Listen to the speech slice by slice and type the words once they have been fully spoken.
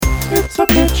It's a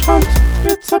bitch hunt.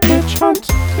 It's a bitch hunt.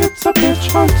 It's a bitch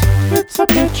hunt. It's a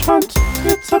bitch hunt.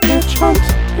 It's a bitch hunt.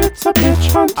 It's a bitch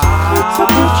hunt. It's a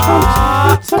bitch hunt.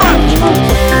 It's a bitch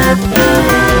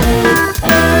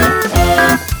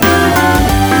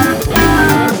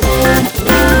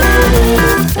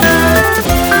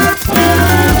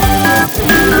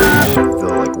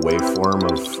The waveform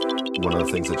of one of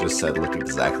the things I just said looked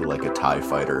exactly like a TIE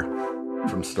fighter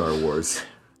from Star Wars,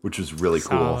 which was really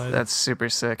cool. That's super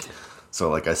sick.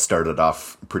 So I started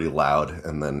off pretty loud,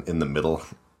 and then in the middle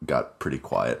got pretty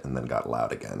quiet, and then got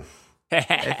loud again.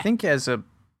 I think as a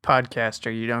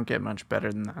podcaster, you don't get much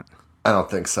better than that. I don't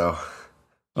think so.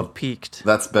 You peaked.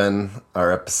 That's been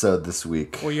our episode this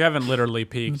week. Well, you haven't literally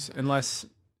peaked, unless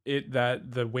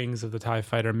the wings of the TIE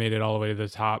fighter made it all the way to the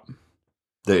top.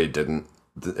 They didn't.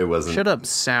 It wasn't. Shut up,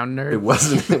 sound nerd. It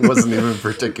wasn't even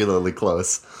particularly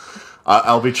close.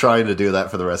 I'll be trying to do that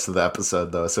for the rest of the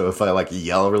episode, though. So if I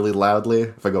yell really loudly,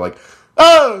 if I go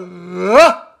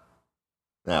oh,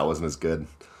 that wasn't as good.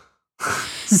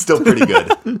 Still pretty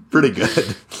good. Pretty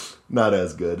good. Not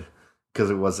as good because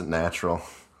it wasn't natural.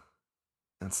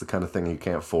 That's the kind of thing you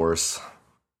can't force.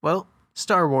 Well,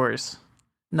 Star Wars,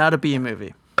 not a B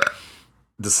movie.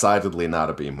 Decidedly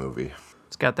not a B movie.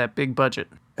 It's got that big budget.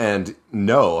 And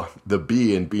no, the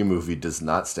B in B movie does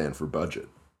not stand for budget.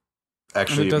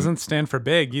 Actually, and it doesn't stand for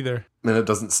big either. And it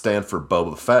doesn't stand for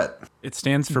Boba Fett. It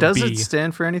stands for Does B. it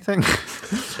stand for anything?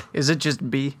 Is it just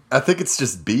B? I think it's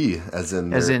just B, as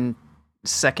in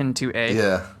second to A.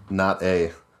 Yeah, not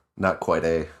A, not quite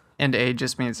A. And A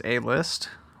just means A-list.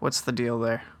 What's the deal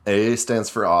there? A stands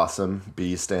for awesome.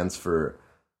 B stands for,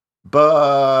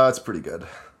 but it's pretty good.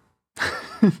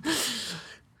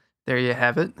 There you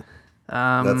have it.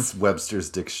 That's Webster's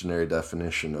dictionary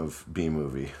definition of B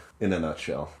movie in a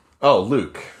nutshell. Oh,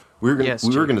 Luke, we were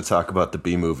going to talk about the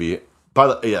B movie.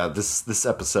 This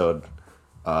episode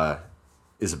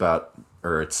is about,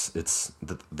 or it's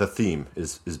the theme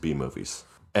is B movies,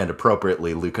 and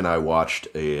appropriately, Luke and I watched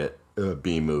a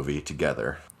B movie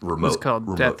together.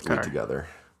 Called Death Car. Together.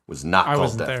 Was not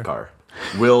called Death there. Car.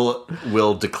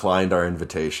 Will declined our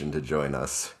invitation to join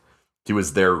us. He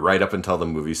was there right up until the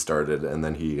movie started, and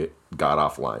then he got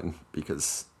offline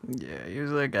because... Yeah, he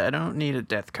was like, I don't need a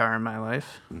death car in my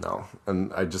life. No,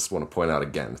 and I just want to point out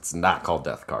again, it's not called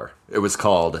Death Car. It was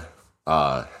called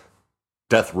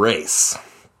Death Race.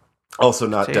 Also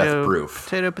not Death Proof.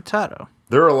 Potato.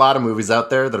 There are a lot of movies out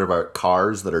there that are about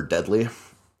cars that are deadly.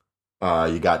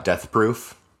 You got Death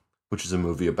Proof, which is a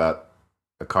movie about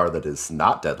a car that is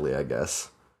not deadly, I guess.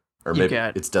 Or maybe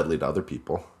it's deadly to other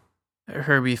people.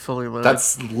 Herbie Fully Loaded.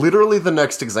 That's literally the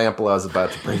next example I was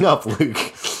about to bring up,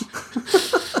 Luke.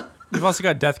 You've also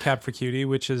got Death Cab for Cutie,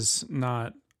 which is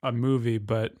not a movie,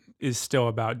 but is still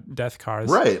about death cars.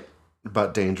 Right.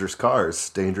 About dangerous cars,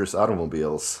 dangerous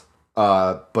automobiles.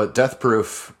 But Death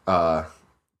Proof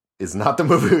is not the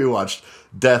movie we watched.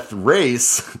 Death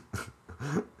Race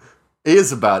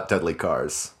is about deadly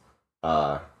cars.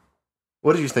 What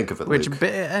did you think of it, Luke?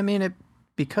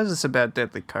 Because it's about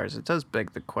deadly cars, it does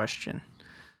beg the question: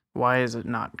 why is it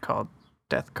not called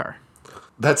Death Car?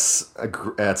 That's a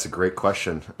great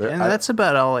question. And that's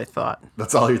about all I thought.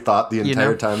 That's all you thought the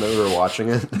entire time that we were watching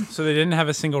it? So they didn't have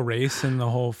a single race in the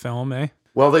whole film, eh?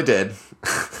 Well, they did.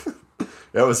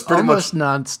 It was pretty almost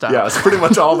nonstop. Yeah, it's pretty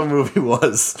much all the movie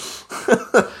was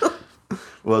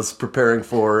preparing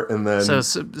for, and then... So,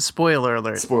 spoiler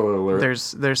alert. Spoiler alert.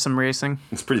 There's some racing.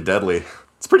 It's pretty deadly.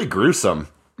 It's pretty gruesome.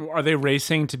 Are they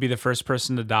racing to be the first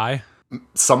person to die?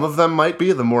 Some of them might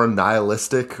be. The more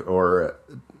nihilistic or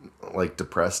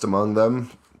depressed among them,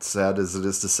 sad as it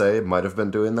is to say, might have been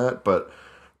doing that. But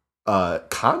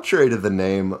contrary to the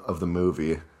name of the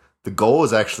movie, the goal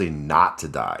is actually not to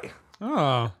die.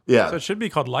 Oh. Yeah. So it should be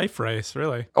called Life Race,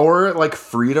 really. Or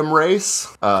Freedom Race.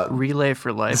 Relay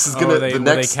for Life. This is gonna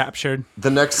they captured. The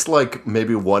next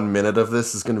maybe 1 minute of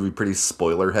this is gonna be pretty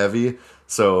spoiler heavy.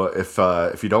 So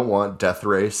if you don't want Death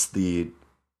Race, the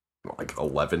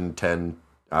 11, 10,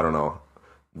 I don't know,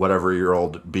 whatever year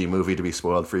old B movie to be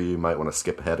spoiled for you might want to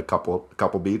skip ahead a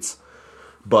couple beats.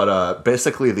 But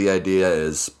basically the idea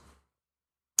is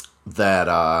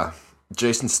that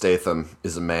Jason Statham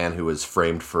is a man who is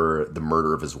framed for the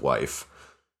murder of his wife.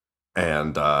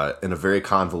 And in a very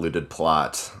convoluted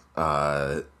plot,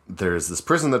 there's this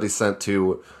prison that he's sent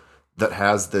to that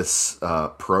has this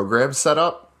program set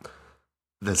up.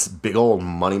 This big old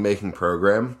money-making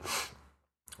program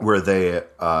where they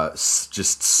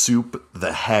just soup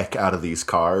the heck out of these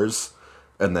cars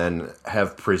and then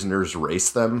have prisoners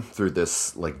race them through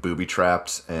this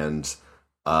booby-trapped and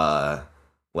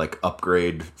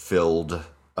upgrade-filled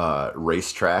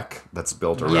racetrack that's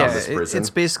built around Yeah, this prison. it's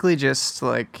basically just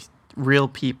like real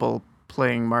people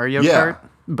playing Mario Yeah. Kart,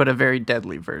 but a very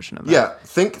deadly version of that. Yeah,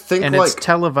 think And like it's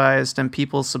televised and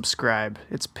people subscribe.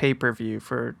 It's pay-per-view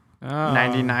for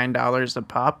 $99 a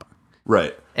pop.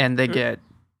 right. And they get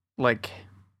like,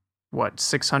 what,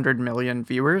 600 million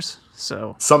viewers?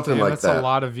 So Something Yeah, like that's that. a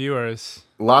lot of viewers.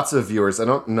 Lots of viewers. I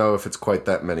don't know if it's quite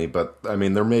that many, but I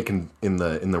mean they're making in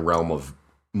the realm of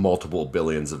multiple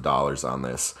billions of dollars on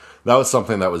this. That was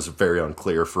something that was very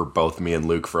unclear for both me and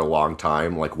Luke for a long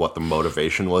time, like what the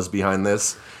motivation was behind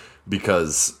this,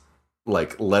 because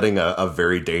like letting a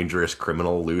very dangerous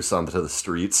criminal loose onto the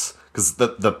streets, because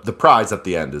the prize at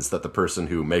the end is that the person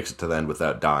who makes it to the end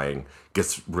without dying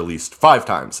gets released 5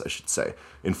 times, I should say,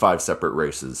 in 5 separate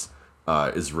races,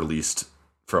 is released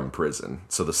from prison.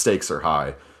 So the stakes are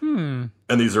high. And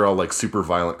these are all like super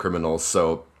violent criminals.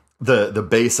 So the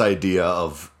base idea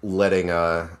of letting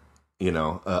a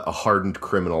hardened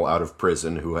criminal out of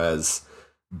prison who has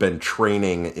been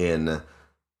training in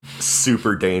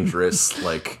super dangerous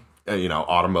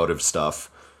automotive stuff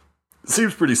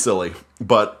seems pretty silly.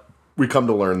 But we come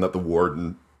to learn that the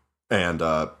warden and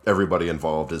everybody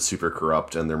involved is super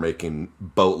corrupt, and they're making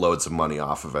boatloads of money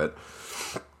off of it.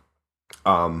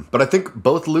 But I think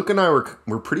both Luke and I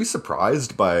were pretty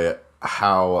surprised by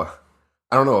how,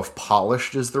 I don't know if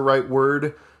polished is the right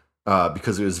word,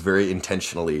 because it was very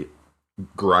intentionally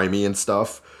grimy and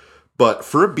stuff. But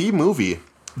for a B movie,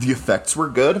 the effects were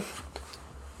good.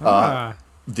 The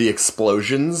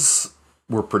explosions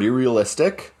were pretty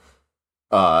realistic.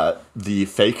 The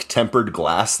fake tempered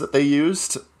glass that they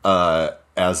used,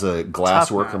 as a glass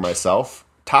Top worker notch. myself,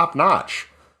 top notch.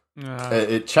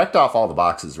 It checked off all the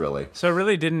boxes, really. So it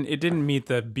really didn't meet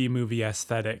the B movie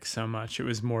aesthetic so much. It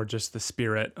was more just the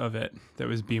spirit of it that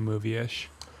was B movie-ish.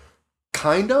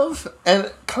 Kind of.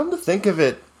 And come to think of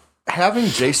it, having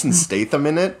Jason Statham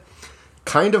in it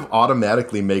kind of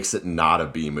automatically makes it not a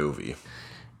B movie.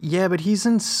 yeah, but he's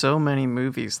in so many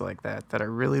movies like that are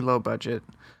really low budget.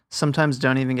 Sometimes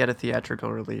don't even get a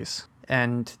theatrical release.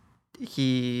 And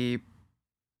he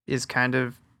is kind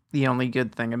of the only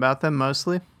good thing about them,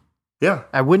 mostly. Yeah.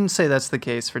 I wouldn't say that's the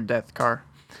case for Death Car,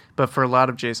 but for a lot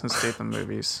of Jason Statham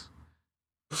movies,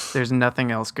 there's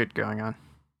nothing else good going on.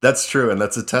 That's true, and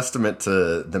that's a testament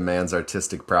to the man's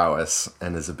artistic prowess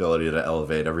and his ability to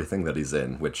elevate everything that he's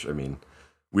in, which, I mean,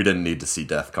 we didn't need to see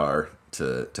Death Car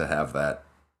to have that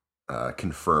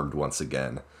confirmed once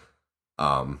again.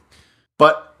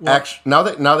 But actually, now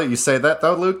that you say that,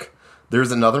 though, Luke,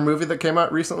 there's another movie that came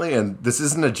out recently, and this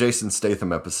isn't a Jason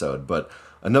Statham episode, but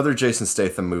another Jason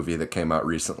Statham movie that came out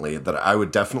recently that I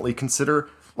would definitely consider.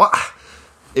 Well,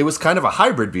 it was kind of a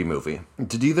hybrid B movie.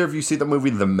 Did either of you see the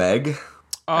movie The Meg?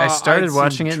 I started I'd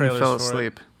watching seen it and fell trailers for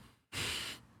it. asleep.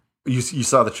 You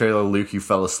saw the trailer, Luke. You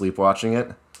fell asleep watching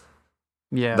it.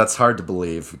 Yeah. That's hard to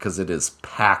believe because it is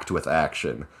packed with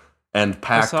action and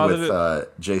packed saw with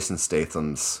that Jason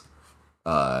Statham's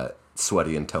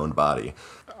sweaty and toned body.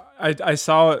 I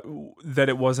saw that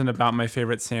it wasn't about my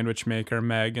favorite sandwich maker,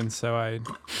 Meg, and so I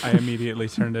immediately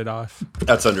turned it off.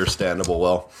 That's understandable.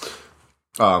 Well,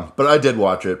 but I did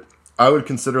watch it. I would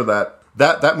consider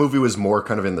that movie was more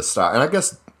kind of in the style, and I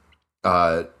guess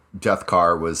Death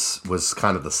Car was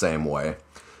kind of the same way,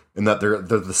 in that they're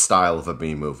the style of a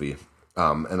B movie.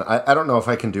 And I don't know if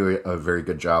I can do a very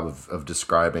good job of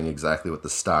describing exactly what the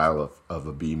style of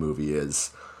a B movie is.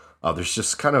 There's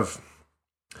just kind of,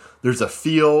 there's a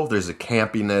feel, there's a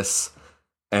campiness,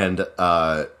 and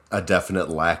a definite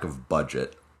lack of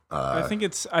budget. I think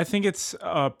it's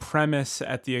a premise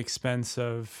at the expense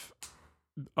of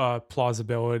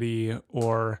plausibility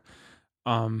or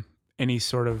any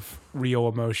sort of real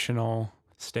emotional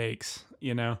stakes,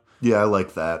 you know? Yeah, I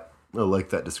like that. I like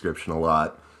that description a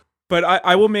lot. But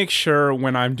I will make sure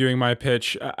when I'm doing my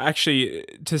pitch, actually,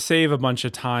 to save a bunch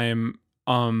of time,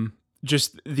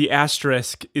 just the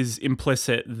asterisk is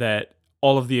implicit that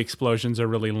all of the explosions are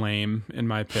really lame in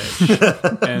my pitch,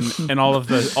 and all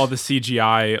the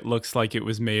CGI looks like it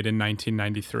was made in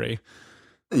 1993.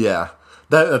 Yeah,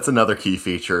 that's another key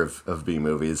feature of B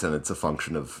movies, and it's a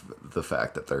function of the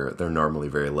fact that they're normally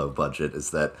very low budget.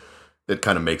 Is that it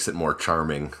kind of makes it more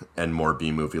charming and more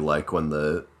B movie like when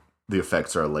the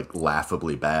effects are like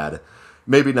laughably bad.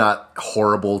 Maybe not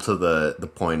horrible to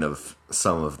the point of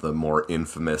some of the more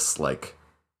infamous like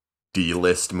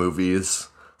D-list movies,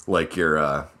 like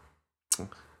your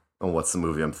what's the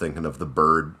movie I'm thinking of?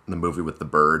 The movie with the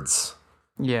birds.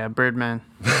 Yeah, Birdman.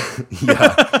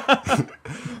 Yeah.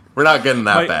 We're not getting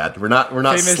that bad. We're not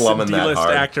Famous slumming that D-list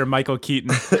hard. actor Michael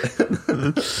Keaton.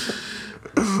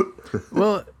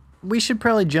 Well, we should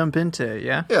probably jump into it,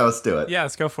 yeah? Yeah, let's do it. Yeah,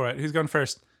 let's go for it. Who's going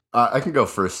first? I can go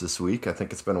first this week. I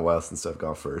think it's been a while since I've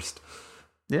gone first.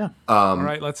 Yeah. All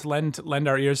right, let's lend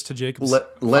our ears to Jacob's.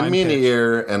 Lend me an pitch.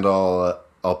 ear, and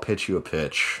I'll pitch you a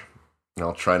pitch. And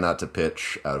I'll try not to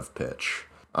pitch out of pitch.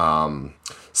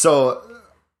 So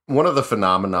one of the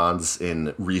phenomenons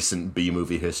in recent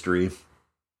B-movie history,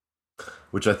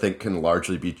 which I think can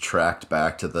largely be tracked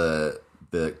back to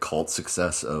the cult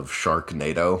success of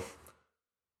Sharknado,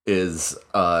 is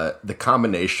the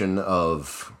combination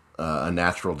of a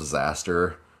natural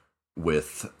disaster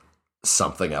with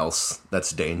something else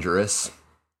that's dangerous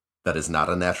that is not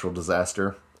a natural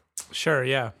disaster. Sure,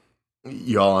 yeah.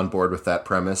 You all on board with that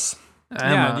premise?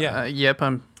 Yeah. Yep,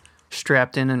 I'm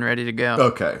strapped in and ready to go.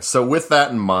 Okay, so with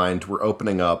that in mind, we're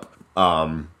opening up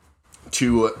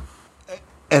to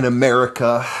an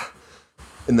America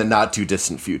in the not too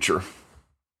distant future.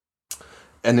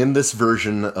 And in this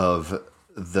version of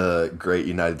the great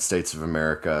United States of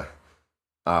America,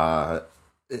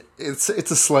 it's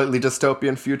a slightly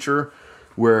dystopian future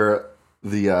where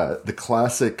the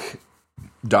classic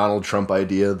Donald Trump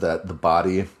idea that the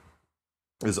body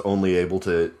is only able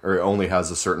to, or only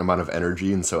has a certain amount of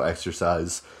energy, and so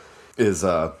exercise is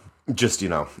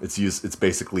it's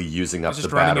basically using up the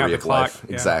battery of life.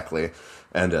 Yeah. Exactly.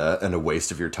 And a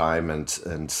waste of your time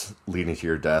and leading to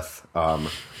your death.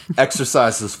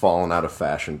 Exercise has fallen out of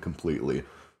fashion completely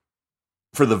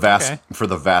for the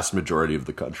vast majority of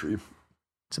the country.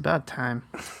 It's about time.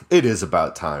 It is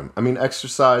about time. I mean,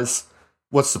 exercise,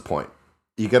 what's the point?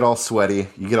 You get all sweaty,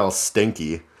 you get all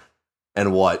stinky,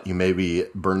 and what? You maybe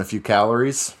burn a few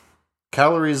calories?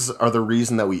 Calories are the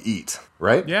reason that we eat,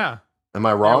 right? Yeah. Am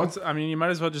I wrong? Yeah, you might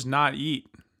as well just not eat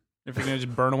if you're going to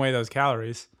just burn away those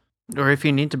calories. Or if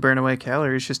you need to burn away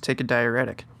calories, just take a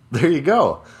diuretic. There you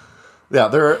go. Yeah,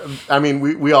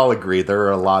 we all agree there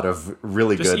are a lot of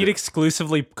really just good... Just eat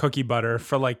exclusively cookie butter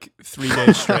for like 3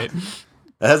 days straight.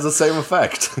 It has the same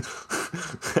effect,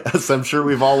 as I'm sure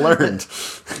we've all learned.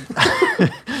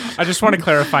 I just want to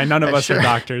clarify, none of us are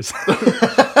doctors.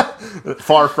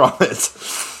 Far from it.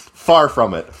 Far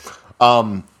from it.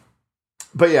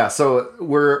 But yeah, so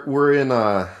we're in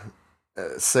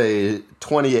say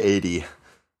 2080.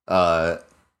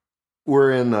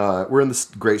 We're in this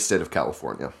great state of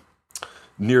California,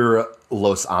 near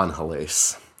Los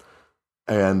Angeles,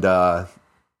 and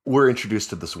we're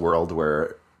introduced to this world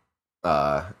where,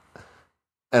 and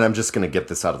I'm just gonna get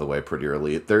this out of the way pretty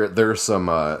early. There's some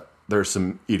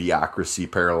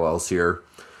idiocracy parallels here.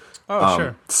 Oh,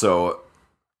 sure. So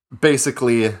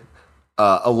basically,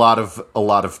 a lot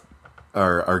of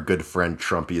our good friend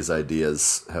Trumpy's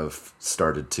ideas have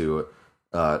started to,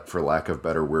 for lack of a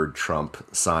better word, trump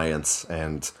science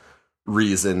and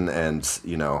reason and,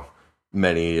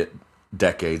 many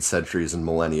decades, centuries, and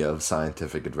millennia of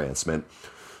scientific advancement.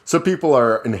 So people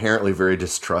are inherently very they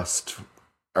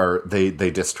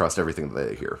distrust everything that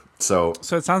they hear. So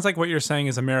it sounds like what you're saying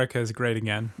is America is great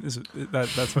again.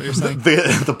 That's what you're saying?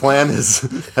 The plan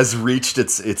has reached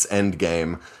its end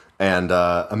game, and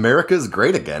America is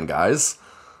great again, guys.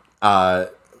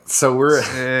 So we're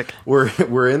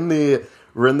in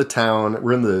the town,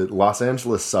 we're in the Los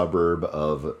Angeles suburb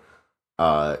of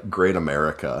Great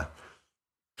America,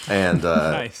 and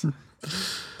nice.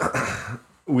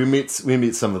 we meet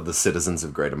some of the citizens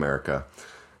of Great America,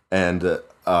 and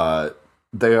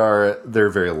they're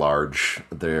very large.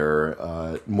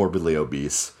 They're morbidly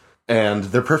obese, and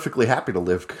they're perfectly happy to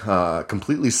live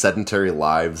completely sedentary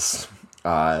lives.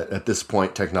 At this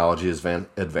point, technology has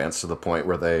advanced to the point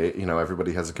where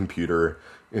everybody has a computer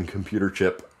and computer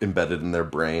chip embedded in their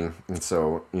brain, and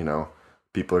so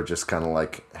people are just kind of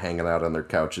like hanging out on their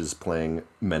couches playing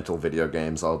mental video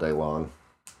games all day long.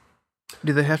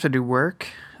 Do they have to do work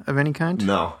of any kind?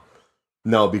 No,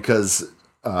 because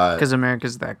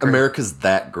America's that great. America's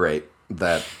that great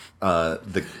that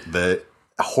the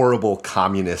horrible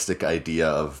communistic idea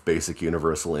of basic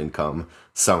universal income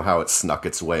somehow it snuck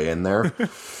its way in there.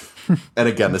 And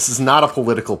again, this is not a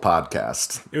political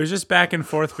podcast. It was just back and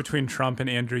forth between Trump and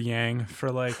Andrew Yang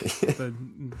for like the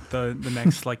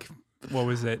next like, what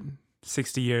was it,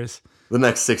 60 years? The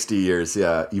next 60 years,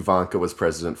 yeah. Ivanka was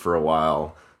president for a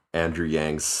while. Andrew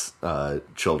Yang's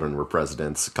children were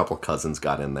presidents. A couple cousins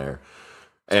got in there.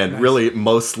 And nice. Really,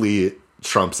 mostly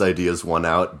Trump's ideas won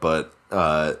out, but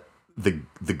the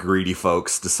greedy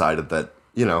folks decided that,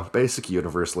 basic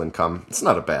universal income, it's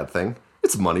not a bad thing.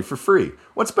 It's money for free.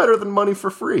 What's better than money for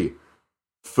free?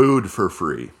 Food for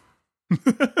free.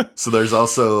 So there's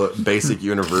also basic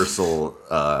universal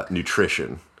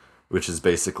nutrition, which is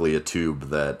basically a tube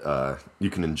that you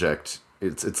can inject.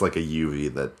 It's like a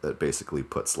UV that basically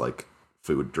puts like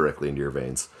food directly into your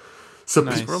veins. So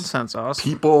Nice. World sounds awesome.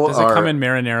 people Does it are come in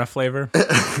marinara flavor?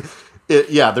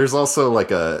 yeah, there's also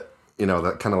like a,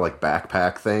 that kind of like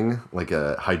backpack thing, like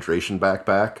a hydration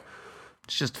backpack.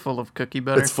 It's just full of cookie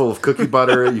butter. It's full of cookie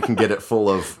butter. You can get it full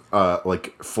of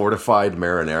like fortified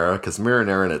marinara, because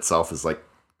marinara in itself is like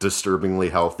disturbingly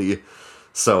healthy.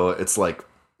 So it's like,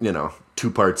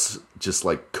 2 parts just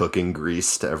like cooking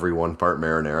grease to every 1 part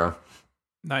marinara.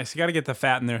 Nice. You got to get the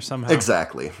fat in there somehow.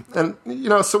 Exactly. And,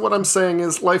 so what I'm saying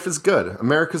is life is good.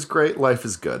 America's great. Life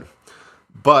is good.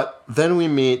 But then we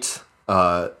meet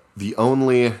the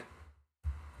only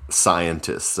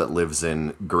scientist that lives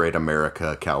in Great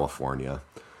America, California.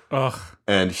 Ugh.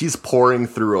 And he's pouring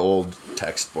through old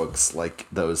textbooks like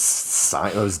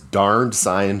those darned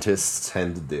scientists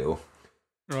tend to do.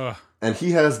 Ugh. And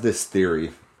he has this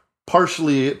theory,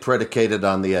 partially predicated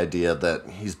on the idea that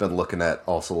he's been looking at,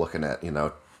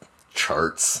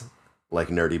 charts like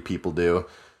nerdy people do,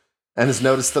 and has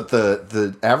noticed that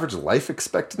the average life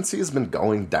expectancy has been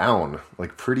going down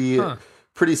like pretty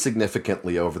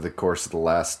significantly over the course of the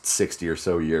last 60 or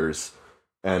so years,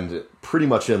 and pretty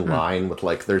much in line with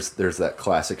like there's that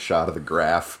classic shot of the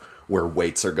graph where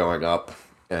weights are going up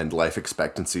and life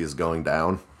expectancy is going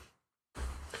down.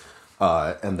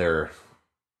 And they're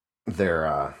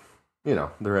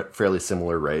at fairly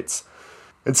similar rates.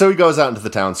 And so he goes out into the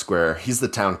town square. He's the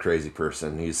town crazy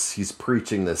person. He's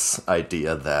preaching this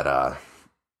idea that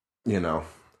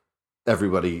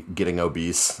everybody getting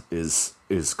obese is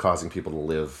causing people to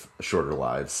live shorter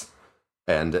lives.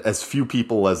 And as few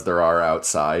people as there are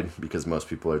outside, because most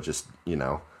people are just,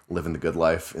 living the good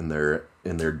life in their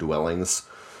dwellings,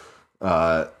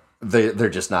 they're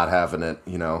just not having it,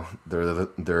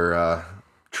 they're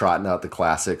trotting out the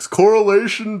classics.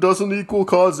 Correlation doesn't equal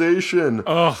causation.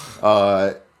 Ugh.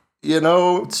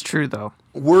 It's true though.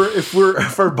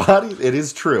 If our body, it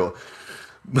is true.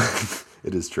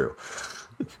 It is true.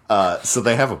 So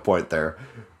they have a point there.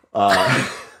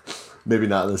 Maybe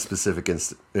not in a specific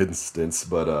instance,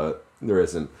 but there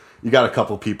isn't. You got a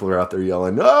couple people who are out there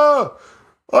yelling, "Oh,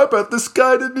 I bet this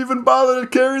guy didn't even bother to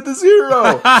carry the 0."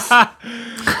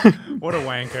 What a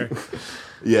wanker.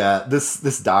 Yeah,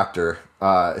 this doctor,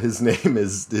 his name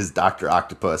is Dr.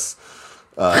 Octopus.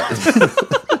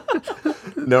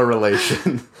 No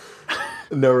relation.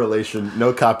 No relation.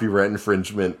 No copyright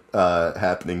infringement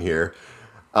happening here.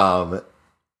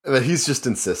 But he's just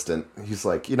insistent. He's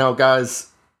like, guys,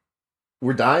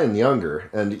 we're dying younger.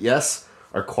 And yes,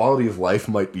 our quality of life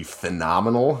might be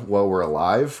phenomenal while we're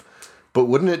alive, but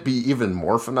wouldn't it be even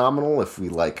more phenomenal if we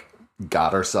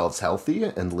got ourselves healthy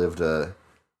and lived a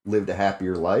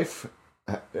happier life?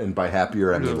 And by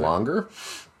happier, I mean longer.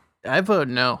 I vote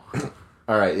no.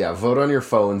 All right, yeah, vote on your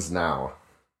phones now.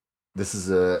 This is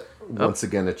once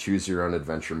again a choose your own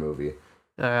adventure movie.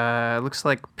 Looks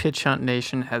like Pitch Hunt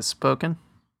Nation has spoken,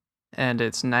 and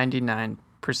it's 99%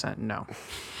 no.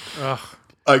 Ugh.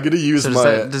 I'm gonna use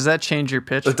Does that change your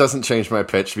pitch? It doesn't change my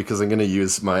pitch because I'm gonna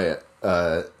use my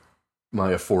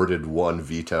my afforded 1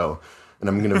 veto, and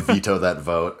I'm gonna veto that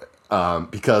vote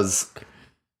because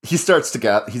he starts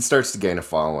to gain a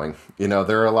following.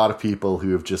 There are a lot of people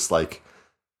who have just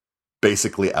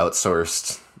basically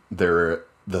outsourced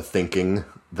the thinking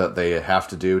that they have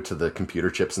to do to the computer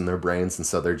chips in their brains, and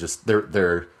so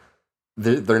they're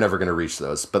never going to reach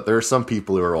those. But there are some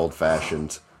people who are old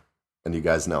fashioned, and you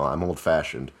guys know I'm old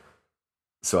fashioned,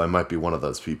 so I might be one of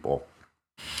those people.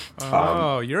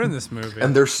 Oh, you're in this movie.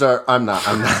 And I'm not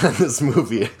in this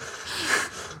movie.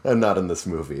 I'm not in this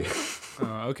movie.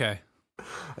 Oh, okay.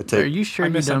 Are you sure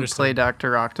you don't play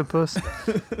Dr. Octopus?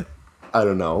 I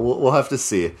don't know. We'll have to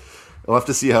see. We'll have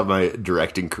to see how my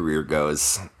directing career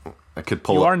goes. I could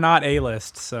pull. You are not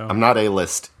A-list, so I'm not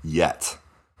A-list yet.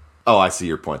 Oh, I see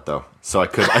your point, though. So I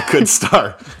could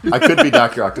star. I could be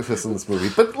Dr. Octopus in this movie.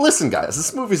 But listen, guys,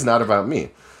 this movie's not about me.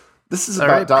 This is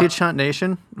about Pitch Hunt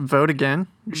Nation. Vote again.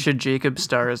 Should Jacob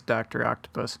star as Dr.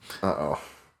 Octopus? Uh-oh.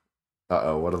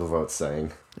 What are the votes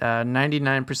saying?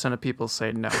 99% of people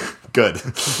say no. Good.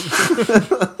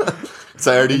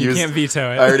 So I already you can't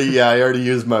veto it. I already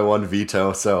used my 1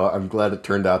 veto, so I'm glad it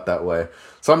turned out that way.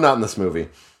 So I'm not in this movie.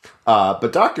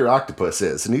 But Dr. Octopus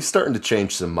is, and he's starting to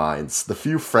change some minds. The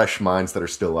few fresh minds that are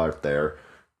still out there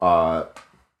are,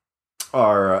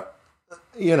 they're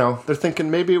thinking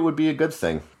maybe it would be a good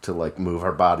thing to move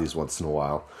our bodies once in a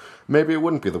while. Maybe it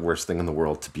wouldn't be the worst thing in the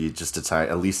world to be just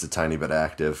at least a tiny bit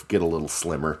active, get a little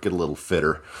slimmer, get a little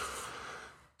fitter.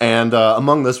 And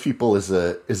among those people is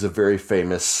a very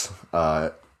famous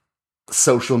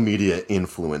social media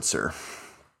influencer.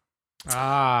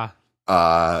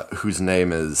 Whose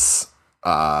name is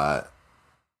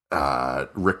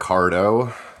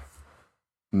Ricardo.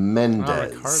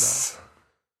 Mendez.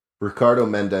 Ricardo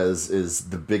Mendez is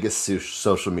the biggest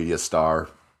social media star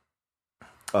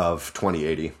of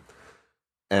 2080.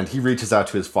 And he reaches out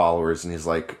to his followers and he's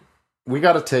like, we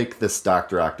got to take this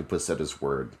Dr. Octopus at his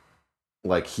word.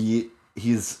 Like,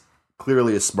 he's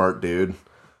clearly a smart dude.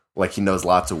 Like, he knows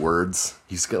lots of words.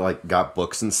 He's got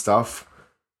books and stuff,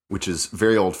 which is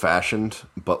very old-fashioned,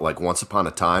 but like once upon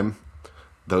a time,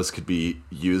 those could be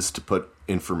used to put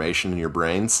information in your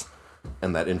brains,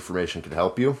 and that information could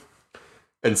help you.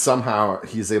 And somehow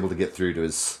he's able to get through to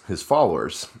his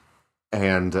followers.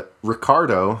 And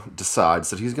Ricardo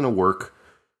decides that he's going to work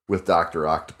with Dr.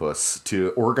 Octopus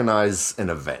to organize an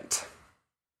event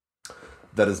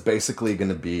that is basically going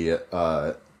to be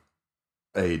a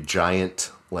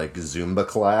giant like Zumba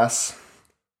class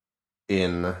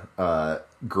in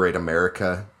Great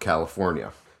America,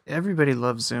 California. Everybody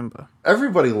loves Zumba.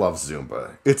 Everybody loves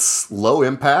Zumba. It's low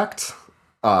impact.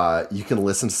 You can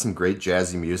listen to some great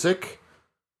jazzy music.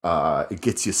 It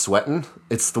gets you sweating.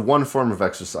 It's the one form of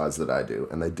exercise that I do,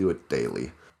 and I do it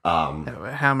daily.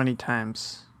 How many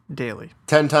times daily?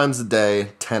 10 times a day,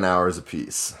 10 hours a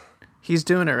piece. He's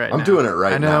doing it right now. I'm doing it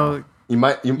right now. I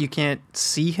know you can't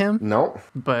see him. No.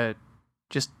 But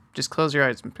just close your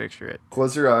eyes and picture it.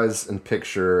 Close your eyes and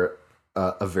picture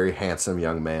a very handsome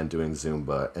young man doing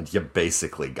Zumba, and you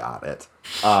basically got it.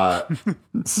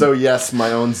 So yes,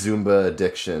 my own Zumba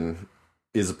addiction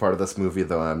is a part of this movie,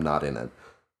 though I'm not in it.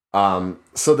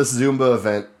 So this Zumba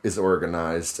event is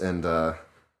organized, and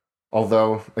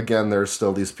although, again, there are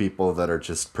still these people that are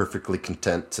just perfectly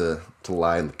content to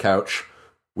lie on the couch,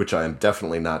 which I am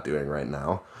definitely not doing right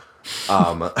now.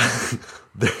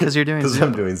 Because you're doing Zumba.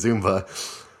 I'm doing Zumba.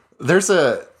 There's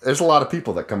a lot of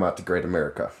people that come out to Great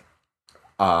America.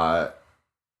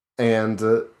 And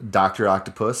Dr.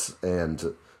 Octopus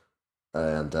and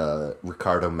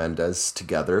Ricardo Mendez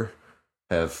together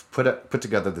have put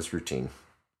together this routine.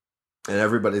 And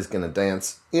everybody's going to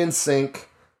dance in sync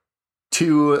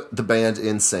to the band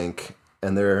In Sync,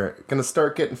 and they're going to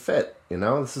start getting fit, you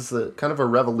know? This is kind of a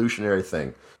revolutionary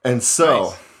thing. And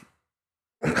so,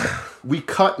 nice. We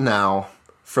cut now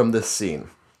from this scene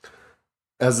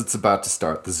as it's about to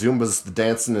start. The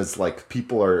dancing is like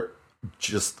people are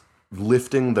just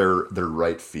lifting their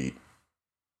right feet.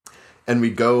 And we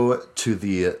go to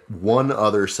the one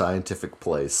other scientific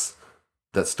place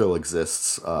that still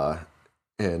exists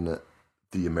in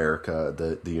the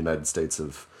United States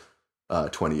of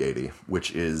 2080,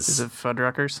 which is... Is it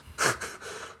Fuddruckers?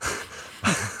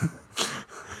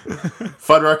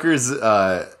 Fuddruckers,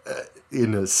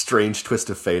 in a strange twist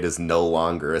of fate, is no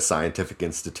longer a scientific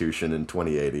institution in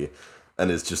 2080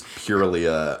 and is just purely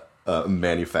a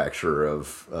manufacturer of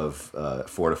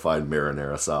fortified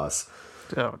marinara sauce.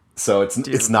 Oh, so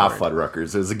it's not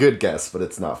Fuddruckers. It was a good guess, but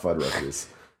it's not Fuddruckers.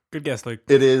 Good guess, Luke.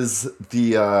 It is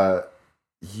the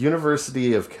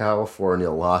University of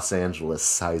California, Los Angeles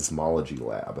Seismology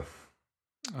Lab.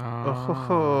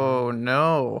 Oh,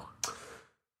 no.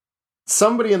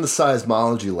 Somebody in the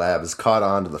seismology lab has caught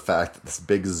on to the fact that this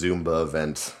big Zumba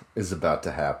event is about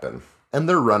to happen. And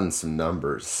they're running some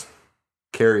numbers.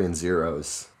 Carrying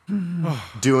zeros.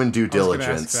 Doing due diligence.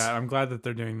 I was gonna ask that. I'm glad that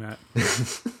they're doing that.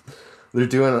 They're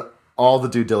doing all the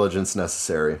due diligence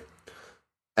necessary.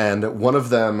 And one of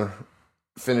them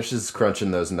finishes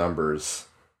crunching those numbers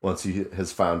once he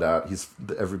has found out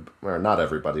not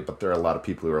everybody, but there are a lot of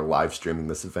people who are live streaming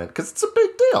this event because it's a big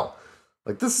deal.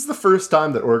 Like, this is the first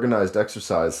time that organized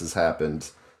exercise has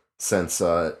happened since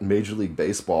Major League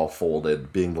Baseball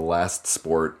folded, being the last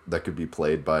sport that could be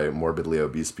played by morbidly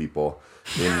obese people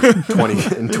in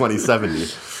 2070.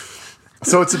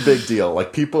 So it's a big deal.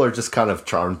 Like, people are just kind of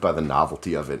charmed by the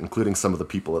novelty of it, including some of the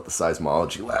people at the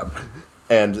seismology lab.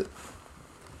 And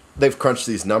they've crunched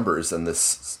these numbers, and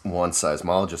this one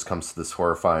seismologist comes to this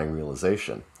horrifying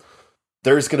realization.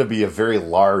 There's going to be a very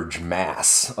large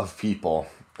mass of people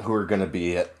who are going to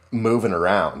be moving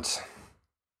around.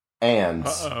 And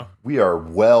we are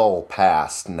well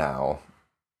past now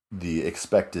the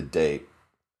expected date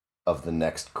of the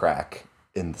next crack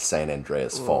in the San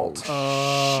Andreas Fault.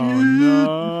 Oh,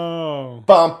 no.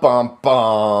 Bum, bum,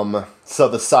 bum. So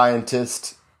the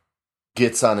scientist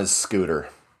gets on his scooter.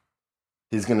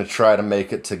 He's going to try to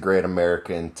make it to Great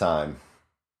America in time.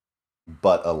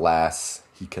 But alas,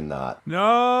 he cannot.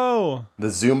 No! The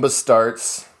Zumba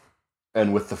starts,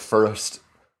 and with the first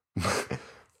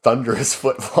thunderous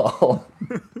footfall,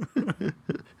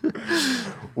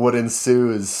 what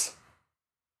ensues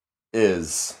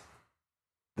is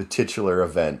the titular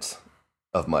event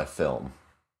of my film,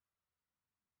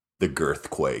 the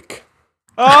Girthquake.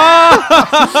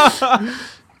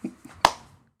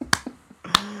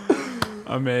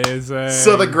 Amazing.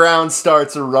 So the ground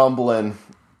starts rumbling.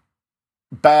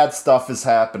 Bad stuff is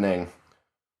happening.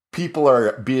 People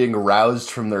are being roused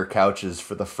from their couches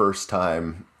for the first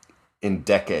time in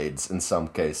decades, in some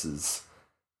cases.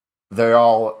 They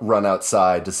all run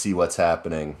outside to see what's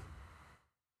happening.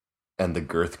 And the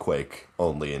girthquake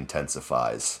only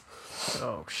intensifies.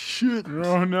 Oh, shit.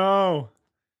 Oh, no.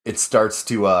 It starts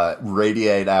to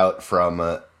radiate out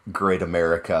from Great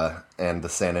America and the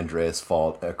San Andreas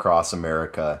Fault across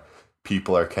America.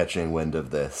 People are catching wind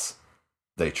of this.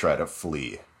 They try to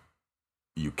flee.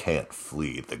 You can't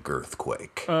flee the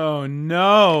girthquake. Oh,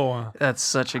 no. That's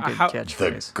such a good The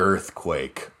catchphrase.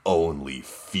 girthquake only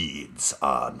feeds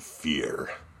on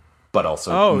fear. But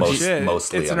also Shit.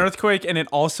 mostly It's on... an earthquake and it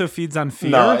also feeds on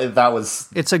fear? No, that was...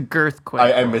 It's a girthquake.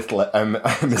 I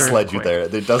misled you Girthquake. there.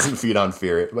 It doesn't feed on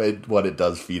fear. What it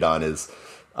does feed on is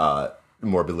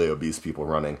morbidly obese people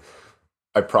running.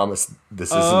 I promise this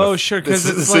isn't. Sure, because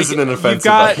this it's like isn't an offensive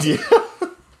got- idea.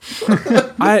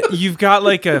 You've got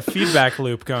like a feedback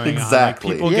loop going Exactly.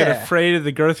 on. Like people get Yeah. afraid of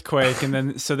the girthquake, and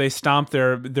then so they stomp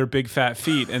their big fat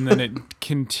feet, and then it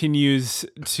continues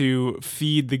to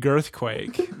feed the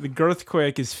girthquake. The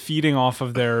girthquake is feeding off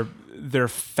of their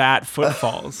fat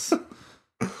footfalls.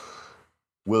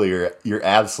 Will, you're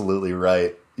absolutely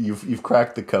right. You've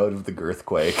cracked the code of the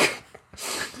girthquake.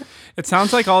 It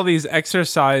sounds like all these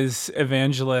exercise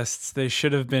evangelists, they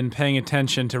should have been paying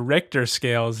attention to Richter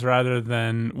scales rather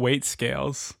than weight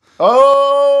scales.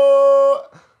 Oh,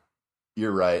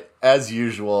 you're right. As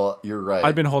usual, you're right.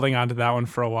 I've been holding on to that one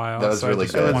for a while. That was so really I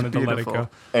just good. wanted to let it Beautiful. go.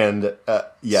 And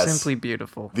yes, Simply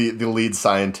beautiful. the lead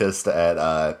scientist at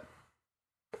the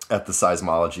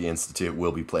Seismology Institute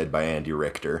will be played by Andy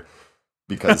Richter,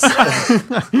 because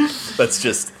that's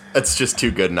just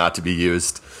too good not to be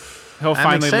used. He'll I'm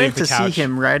finally leave excited the to couch. see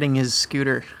him riding his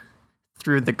scooter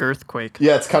through the girthquake.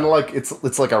 Yeah, it's kind of like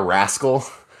it's like a rascal,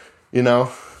 you know,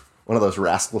 one of those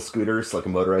rascal scooters, like a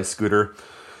motorized scooter.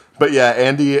 But yeah,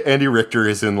 Andy Richter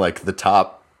is in like the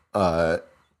top like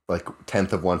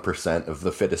 1/10% of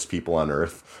the fittest people on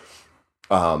Earth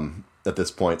at this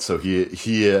point. So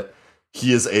he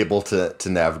is able to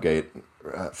navigate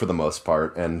for the most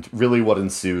part, and really what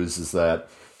ensues is that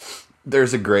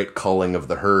there's a great culling of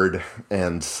the herd,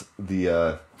 and the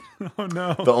Oh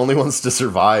no. the only ones to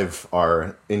survive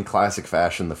are, in classic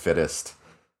fashion, the fittest.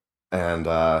 And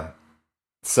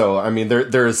so, I mean,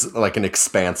 there's like an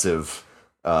expansive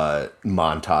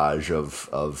montage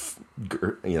of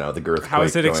the girth. How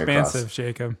is it going expansive, across.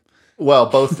 Jacob? Well,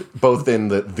 both in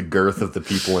the girth of the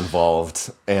people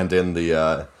involved and in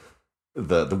the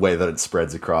way that it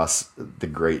spreads across the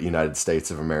great United States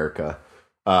of America.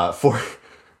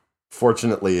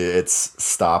 Fortunately, it's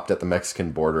stopped at the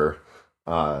Mexican border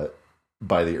by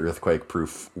the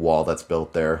earthquake-proof wall that's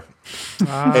built there,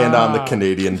 and on the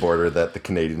Canadian border that the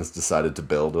Canadians decided to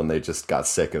build when they just got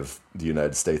sick of the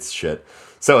United States shit.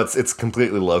 So it's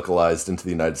completely localized into the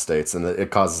United States, and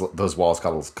it causes those walls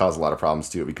cause a lot of problems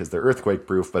too, because they're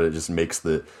earthquake-proof, but it just makes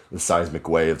the seismic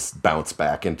waves bounce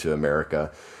back into America.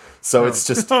 So it's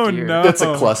just Oh no. it's a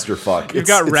clusterfuck. You've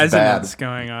got resonance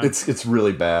going on. It's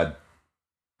really bad.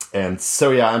 And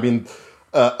so, yeah, I mean,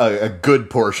 a good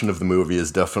portion of the movie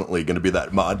is definitely going to be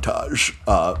that montage.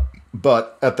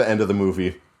 But at the end of the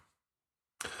movie,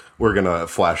 we're going to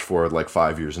flash forward like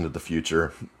 5 years into the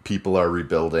future. People are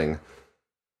rebuilding.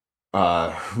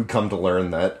 We come to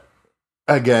learn that,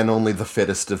 again, only the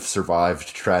fittest have survived,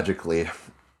 tragically.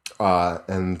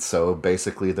 And so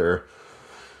basically they're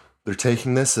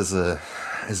taking this as a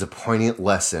poignant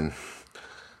lesson.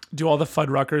 Do all the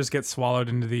Fuddruckers get swallowed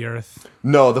into the earth?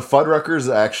 No, the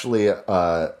Fuddruckers actually,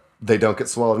 they don't get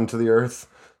swallowed into the earth.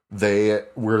 They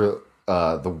were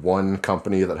the one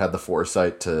company that had the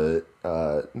foresight to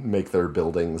make their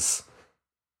buildings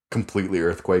completely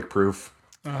earthquake-proof.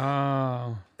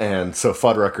 Oh. And so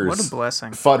Fuddruckers... What a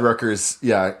blessing. Fuddruckers,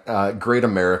 yeah, Great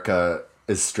America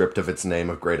is stripped of its name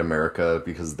of Great America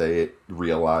because they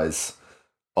realize,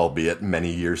 albeit many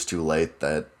years too late,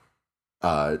 that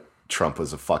Trump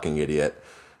was a fucking idiot.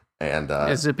 And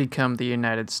Has it become the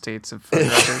United States of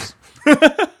Fuddruckers?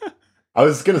 I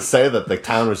was going to say that the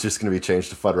town was just going to be changed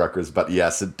to Fuddruckers, but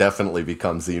yes, it definitely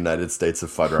becomes the United States of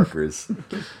Fuddruckers.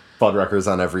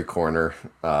 Fuddruckers on every corner.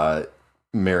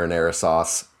 Marinara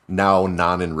sauce, now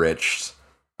non-enriched,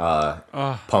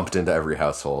 pumped into every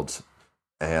household.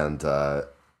 And a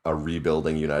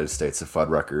rebuilding United States of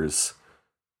Fuddruckers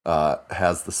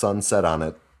has the sun set on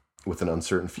it with an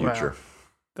uncertain future. Wow.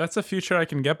 That's a future I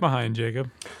can get behind, Jacob.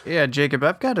 Yeah, Jacob,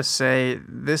 I've got to say,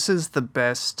 this is the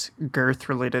best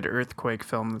girth-related earthquake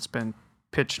film that's been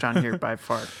pitched on here by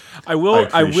far. I will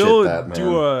I appreciate that, man.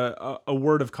 do a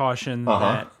word of caution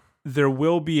that there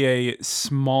will be a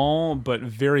small but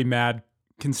very mad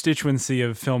constituency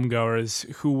of filmgoers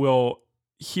who will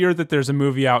hear that there's a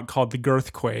movie out called The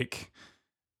Girthquake,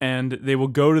 and they will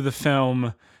go to the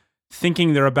film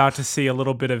thinking they're about to see a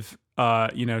little bit of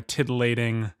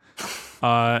titillating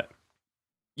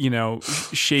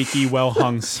shaky,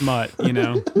 well-hung smut,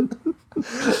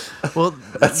 Well,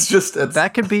 That's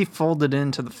that could be folded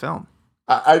into the film,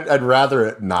 I'd rather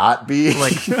it not be.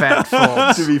 like fat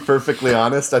folds. To be perfectly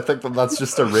honest, I think that's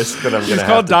just a risk that I'm going He's to have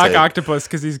called to Doc take. Octopus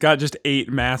because he's got just 8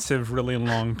 massive, really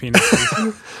long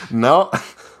penises. No,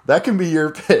 that can be your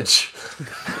pitch.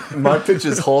 My pitch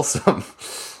is wholesome.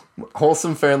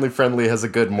 Wholesome, family friendly, has a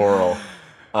good moral.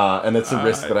 And it's a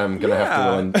risk that I'm going to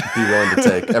have to be willing to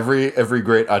take. Every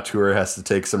great auteur has to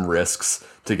take some risks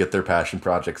to get their passion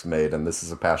projects made, and this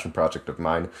is a passion project of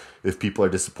mine. If people are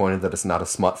disappointed that it's not a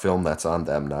smut film, that's on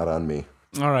them, not on me.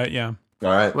 All right, yeah. All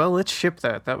right. Well, let's ship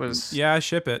that. That was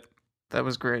Ship it. that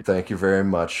was great. Thank you very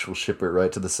much. We'll ship it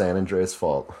right to the San Andreas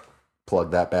Fault. Plug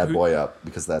that bad boy up,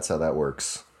 because that's how that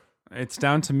works. It's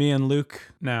down to me and Luke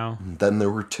now. Then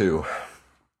there were 2.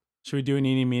 Should we do an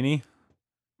eeny meeny?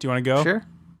 Do you want to go? Sure,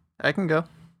 I can go.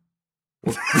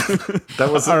 That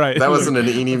wasn't, All right, that wasn't an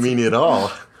eeny meeny at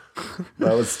all.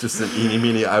 That was just an eeny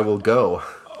meeny, I will go.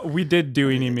 We did do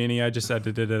eeny meeny. I just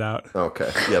edited it out.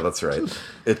 Okay, yeah, that's right.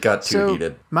 It got too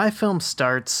heated. My film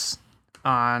starts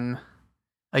on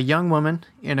a young woman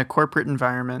in a corporate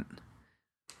environment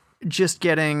just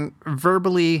getting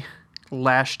verbally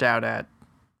lashed out at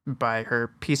by her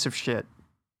piece of shit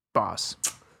boss.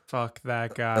 Fuck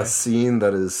that guy. A scene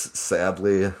that is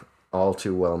sadly all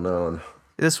too well known.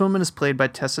 This woman is played by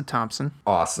Tessa Thompson,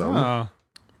 Awesome. Oh.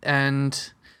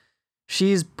 and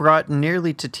she's brought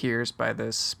nearly to tears by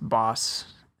this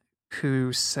boss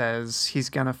who says he's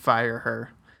going to fire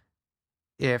her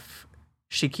if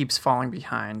she keeps falling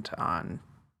behind on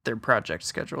their project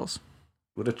schedules.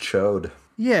 What a chode.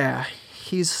 Yeah,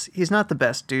 he's not the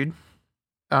best dude.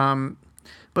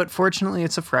 But fortunately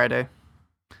it's a Friday,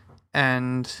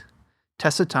 and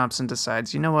Tessa Thompson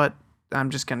decides, you know what? I'm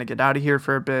just going to get out of here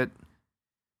for a bit,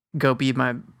 go be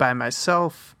by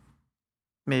myself,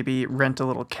 maybe rent a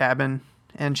little cabin.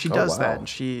 And she does that. And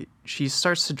she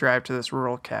starts to drive to this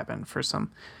rural cabin for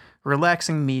some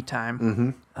relaxing me time. Mm-hmm.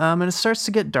 And it starts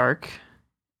to get dark,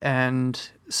 and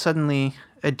suddenly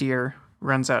a deer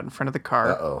runs out in front of the car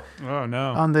Uh-oh. Oh,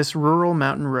 no. on this rural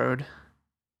mountain road,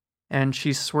 and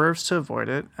she swerves to avoid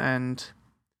it, and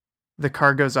the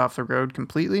car goes off the road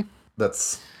completely.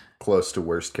 That's close to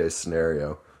worst case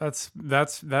scenario.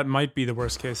 That might be the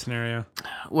worst case scenario.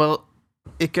 Well,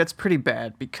 it gets pretty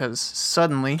bad because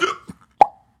suddenly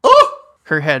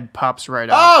her head pops right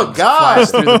Oh, off and God!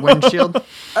 flies through the windshield.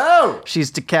 Oh! She's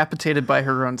decapitated by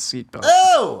her own seatbelt.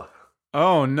 Oh!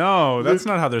 Oh, no. That's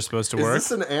not how they're supposed to work. Is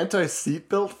this an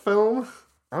anti-seatbelt film?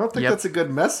 I don't think Yep. that's a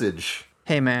good message.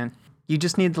 Hey man, you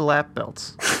just need the lap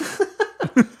belts.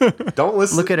 Don't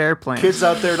listen. Look at airplanes. Kids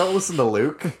out there, don't listen to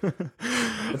Luke.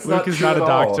 It's Luke is true not a at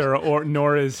all. doctor,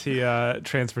 nor is he a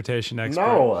transportation expert.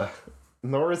 No.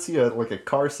 Nor is he a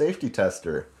car safety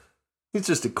tester. He's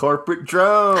just a corporate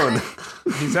drone.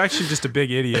 He's actually just a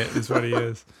big idiot, is what he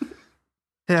is.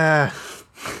 Yeah,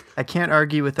 I can't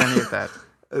argue with any of that,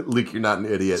 Luke, you're not an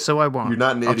idiot. so I won't. You're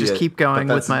not an I'll idiot. just keep going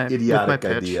but with that's my an idiotic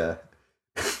pitch. idea.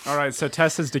 All right, so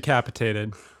Tessa's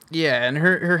decapitated. Yeah, and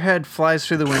her head flies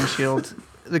through the windshield.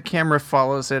 The camera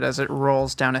follows it as it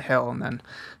rolls down a hill and then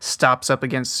stops up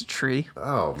against a tree.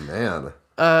 Oh man.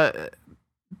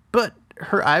 But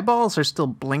her eyeballs are still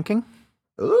blinking.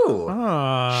 Ooh.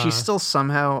 She's still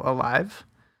somehow alive.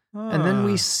 And then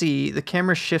we see the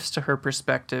camera shifts to her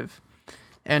perspective,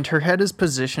 and her head is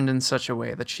positioned in such a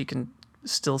way that she can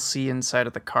still see inside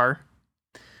of the car.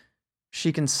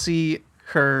 She can see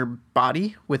her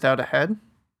body without a head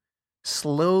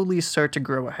slowly start to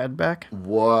grow a head back.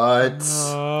 What?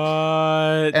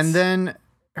 What? And then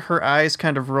her eyes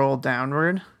kind of roll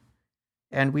downward,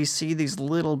 and we see these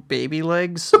little baby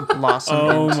legs blossom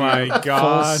Oh into my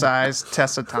God. full-size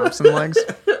Tessa Thompson legs.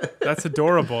 That's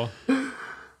adorable.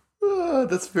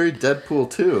 That's very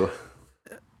Deadpool too.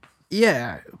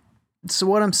 Yeah. So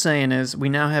what I'm saying is we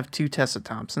now have 2 Tessa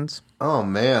Thompsons, Oh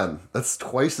man, that's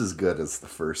twice as good as the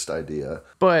first idea.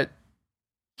 but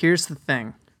here's the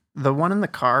thing. The one in the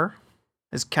car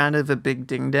is kind of a big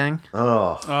ding-dang.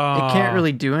 Oh. It can't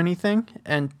really do anything,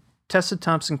 and Tessa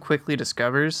Thompson quickly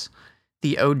discovers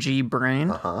the OG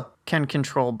brain Uh-huh. can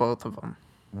control both of them.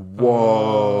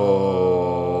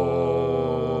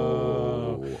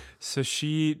 Whoa. So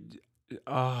she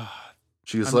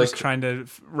She's I'm like just trying to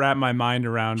wrap my mind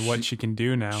around what she can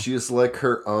do now. She is like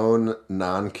her own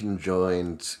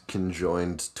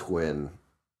conjoined twin,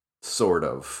 sort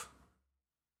of.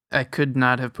 I could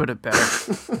not have put it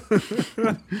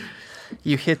better.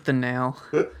 You hit the nail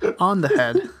on the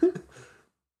head.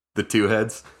 The two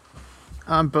heads?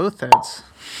 On both heads.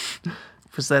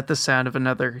 Was that the sound of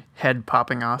another head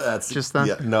popping off just then?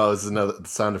 Yeah, no, it's the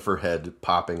sound of her head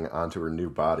popping onto her new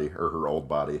body, or her old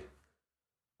body.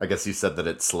 I guess you said that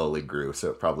it slowly grew, so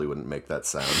it probably wouldn't make that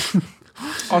sound.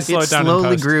 I'll slow It it down in slowly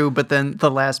post. grew, but then the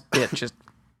last bit just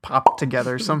popped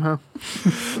together somehow.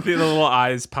 The little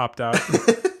eyes popped out.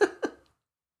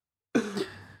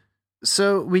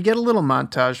 So we get a little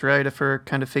montage, right, of her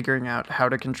kind of figuring out how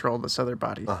to control this other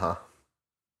body. Uh-huh.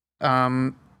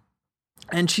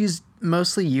 And she's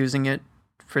mostly using it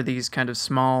for these kind of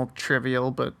small, trivial,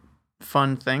 but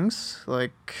fun things.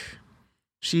 Like,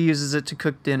 she uses it to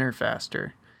cook dinner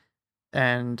faster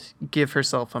and give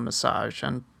herself a massage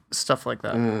and stuff like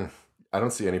that. I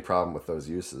don't see any problem with those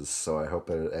uses, so I hope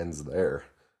that it ends there.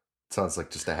 It sounds like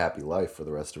just a happy life for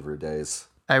the rest of her days.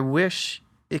 I wish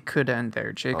it could end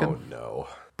there, Jacob. Oh, no.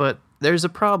 But there's a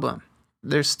problem.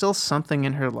 There's still something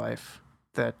in her life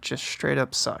that just straight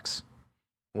up sucks.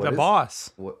 The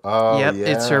boss. Oh, yep, yeah.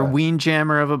 it's her ween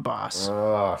jammer of a boss.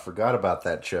 Oh, I forgot about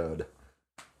that chode.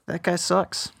 That guy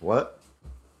sucks. What?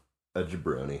 A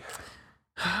jabroni.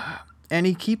 And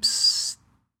he keeps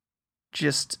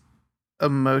just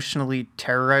emotionally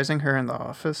terrorizing her in the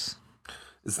office.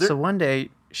 Is there... So one day,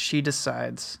 she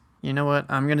decides, you know what?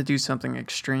 I'm going to do something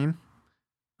extreme.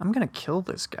 I'm going to kill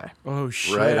this guy. Oh,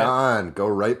 shit. Right on. Go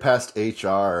right past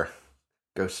HR.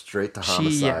 Go straight to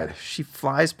homicide. She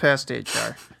flies past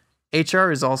HR.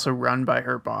 HR is also run by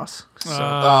her boss. So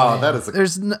that is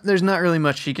a there's not really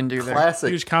much she can do there. classic.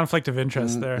 Huge conflict of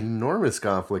interest there. Enormous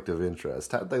conflict of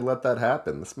interest. How'd they let that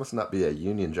happen? This must not be a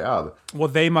union job. Well,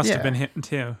 they must Yeah. have been hit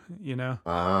too, you know?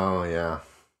 Oh, yeah.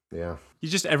 Yeah.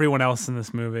 He's just everyone else in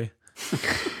this movie.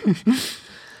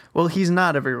 Well, he's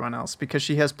not everyone else because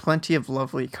she has plenty of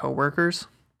lovely coworkers.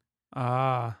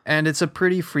 Ah. And it's a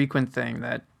pretty frequent thing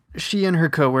that she and her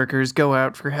coworkers go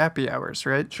out for happy hours,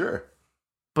 right? Sure.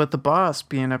 But the boss,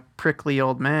 being a prickly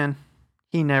old man,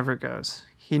 he never goes.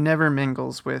 He never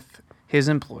mingles with his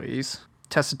employees.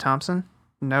 Tessa Thompson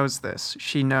knows this.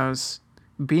 She knows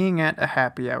being at a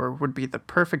happy hour would be the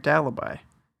perfect alibi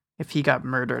if he got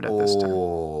murdered at this time.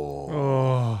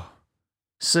 Oh.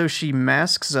 So she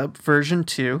masks up version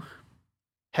 2,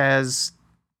 has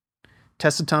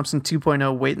Tessa Thompson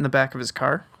 2.0 wait in the back of his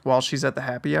car while she's at the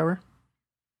happy hour.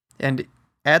 And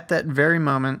at that very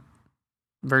moment,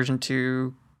 version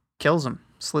 2 kills him,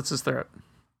 slits his throat.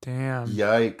 Damn.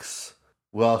 Yikes.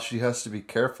 Well, she has to be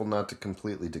careful not to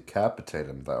completely decapitate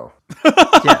him, though.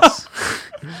 Yes.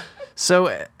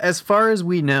 So, as far as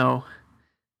we know,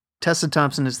 Tessa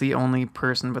Thompson is the only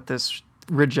person with this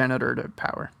regenerative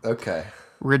power. Okay.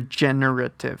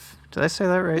 Regenerative. Did I say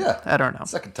that right? Yeah. I don't know.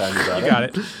 Second time you got it. You got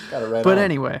it. Got it right But on.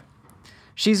 anyway,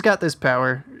 she's got this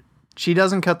power. She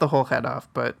doesn't cut the whole head off,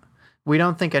 but we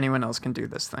don't think anyone else can do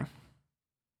this thing.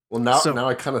 Well, now So- now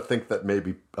I kind of think that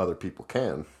maybe other people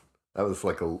can. That was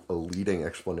like a leading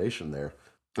explanation there.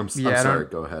 I'm Yeah, I sorry.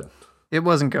 don't- Go ahead. It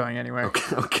wasn't going anywhere.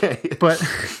 Okay. But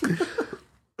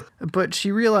but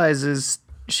she realizes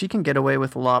she can get away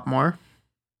with a lot more.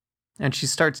 And she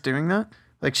starts doing that.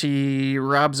 Like, she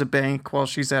robs a bank while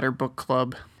she's at her book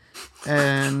club.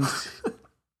 And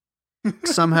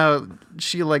somehow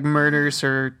she, like, murders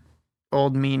her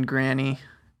old mean granny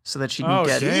so that she can Oh,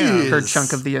 get damn. her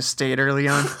chunk of the estate early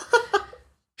on.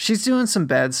 She's doing some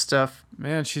bad stuff.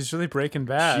 Man, she's really breaking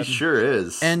bad. She sure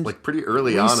is. And like pretty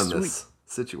early we on in s- this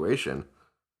situation.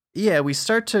 Yeah, we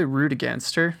start to root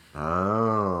against her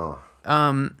Oh.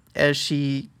 as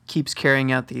she keeps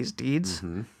carrying out these deeds.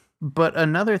 Mhm. But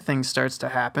another thing starts to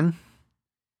happen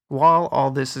while all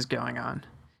this is going on.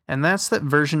 And that's that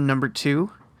version number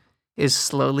 2 is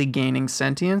slowly gaining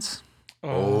sentience. Oh.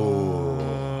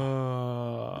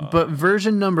 But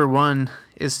version number 1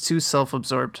 is too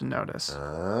self-absorbed to notice.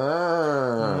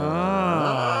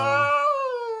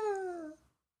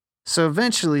 So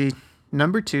eventually,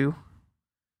 number 2,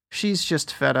 she's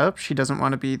just fed up. She doesn't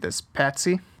want to be this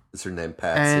patsy. Is her name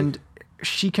Patsy? And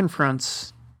she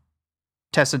confronts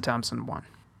Tessa Thompson 1.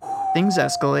 Things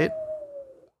escalate,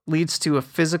 leads to a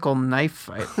physical knife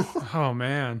fight. Oh,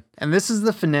 man. And this is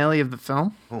the finale of the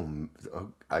film.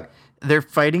 I They're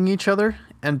fighting each other,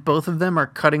 and both of them are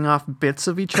cutting off bits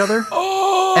of each other.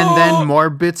 And then more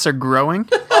bits are growing.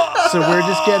 So we're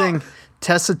just getting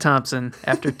Tessa Thompson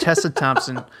after Tessa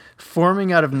Thompson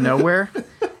forming out of nowhere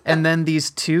And then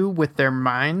these two with their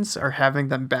minds are having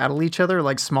them battle each other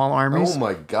like small armies. Oh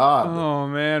my god. Oh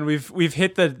man, we've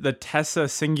hit the Tessa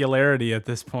singularity at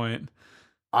this point.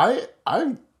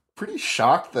 I'm pretty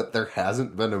shocked that there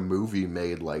hasn't been a movie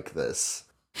made like this.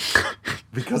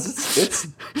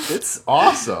 Because it's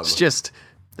awesome. It's just,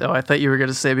 I thought you were going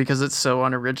to say because it's so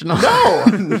unoriginal.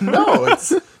 No,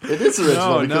 it is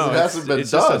original because it hasn't been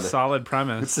it's done. Just a solid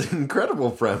premise. It's an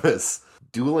incredible premise.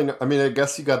 Dueling. I mean, I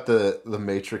guess you got the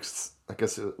Matrix. I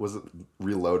guess it was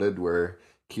Reloaded where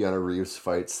Keanu Reeves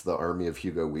fights the army of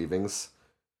Hugo Weavings.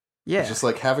 Yeah. It's just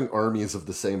like having armies of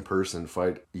the same person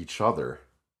fight each other.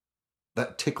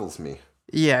 That tickles me.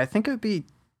 Yeah, I think it would be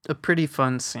a pretty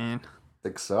fun scene. I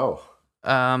think so.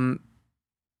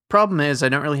 Problem is, I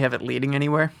don't really have it leading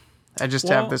anywhere. I just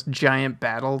have this giant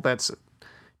battle that's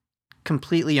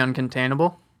completely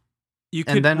uncontainable.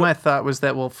 And then my thought was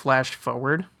that we'll flash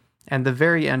forward, and the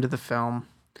very end of the film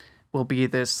will be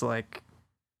this like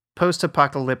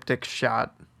post-apocalyptic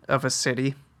shot of a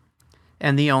city,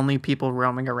 and the only people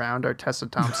roaming around are Tessa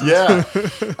Thompson. Yeah,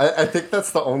 I think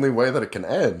that's the only way that it can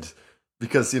end.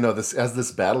 Because, as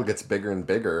this battle gets bigger and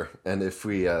bigger, and if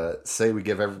we say we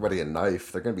give everybody a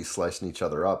knife, they're going to be slicing each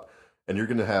other up, and you're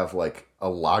going to have, like, a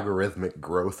logarithmic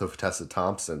growth of Tessa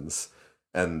Thompsons,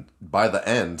 and by the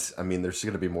end, I mean, there's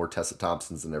going to be more Tessa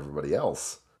Thompsons than everybody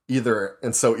else. Either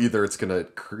it's going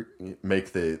to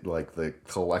make the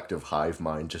collective hive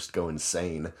mind just go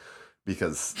insane,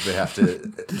 because they have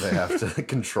to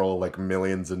control, like,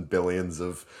 millions and billions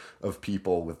of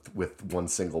people with one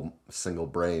single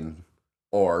brain.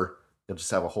 Or you'll just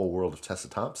have a whole world of Tessa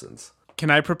Thompsons. Can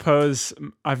I propose?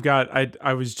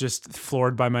 I was just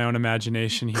floored by my own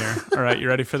imagination here. All right, you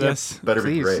ready for this? Better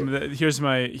be Please. great. Here's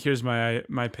my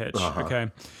pitch. Uh-huh.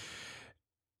 Okay.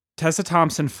 Tessa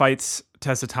Thompson fights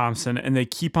Tessa Thompson, and they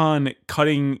keep on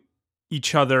cutting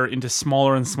each other into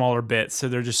smaller and smaller bits. So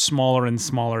they're just smaller and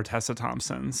smaller Tessa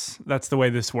Thompsons. That's the way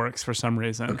this works for some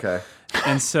reason. Okay.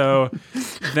 And so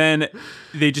then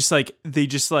they just like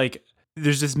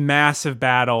there's this massive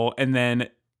battle, and then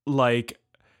like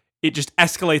it just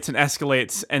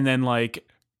escalates and then like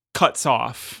cuts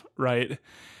off, right?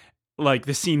 Like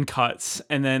the scene cuts,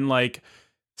 and then like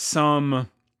some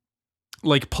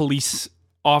like police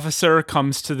officer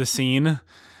comes to the scene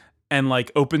and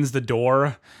like opens the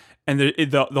door, and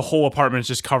the whole apartment is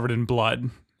just covered in blood,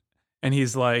 and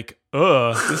he's like,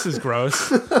 "Ugh, this is gross."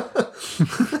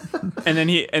 And then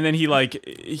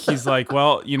he's like,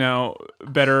 well,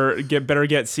 better get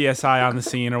CSI on the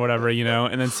scene or whatever,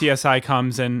 and then CSI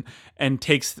comes and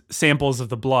takes samples of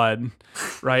the blood,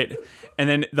 right? And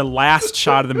then the last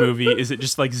shot of the movie is it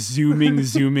just like zooming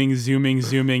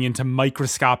into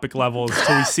microscopic levels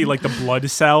till we see like the blood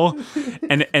cell,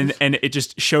 and it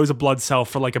just shows a blood cell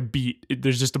for like a beat.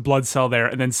 There's just a blood cell there,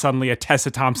 and then suddenly a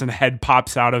Tessa Thompson head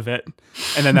pops out of it,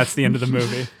 and then that's the end of the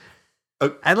movie.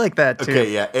 I like that too.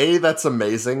 Okay, yeah. A, that's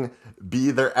amazing.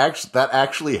 B, that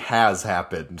actually has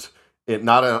happened.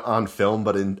 Not on film,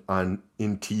 but in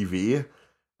TV.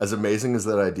 As amazing as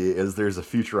that idea is, there's a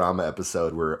Futurama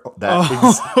episode where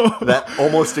that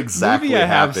almost exactly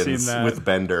happens with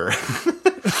Bender. In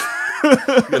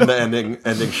the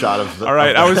ending shot of the. All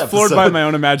right, I was floored episode. by my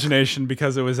own imagination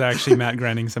because it was actually Matt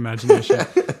Groening's imagination.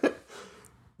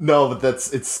 No, but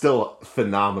it's still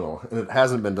phenomenal, and it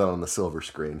hasn't been done on the silver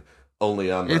screen.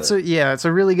 Only on it's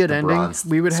a really good ending. bronze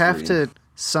We would have screen. to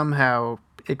somehow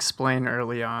explain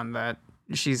early on that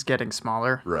she's getting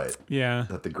smaller. Right. Yeah.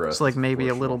 That the growth. So like is maybe a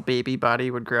proportional. little baby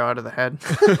body would grow out of the head.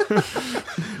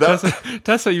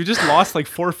 Tessa, you just lost like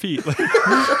 4 feet.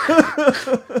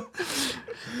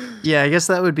 Yeah, I guess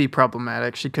that would be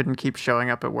problematic. She couldn't keep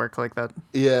showing up at work like that.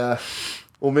 Yeah.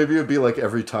 Well, maybe it would be like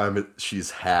every time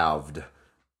she's halved,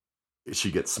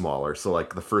 she gets smaller. So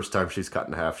like the first time she's cut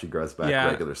in half, she grows back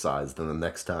regular size. Then the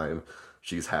next time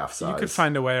she's half size. You could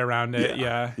find a way around it.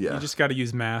 Yeah. Yeah. You just got to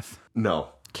use math. No,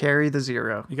 Carry the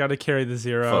zero. You got to carry the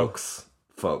zero.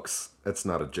 folks, that's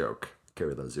not a joke.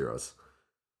 Carry those zeros.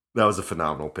 That was a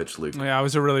phenomenal pitch, Luke. Yeah,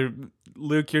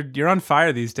 Luke, you're on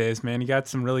fire these days, man. You got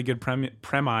some really good premi.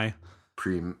 Premium.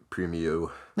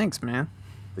 Thanks, man.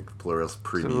 I think the plural's So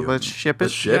premium. let's ship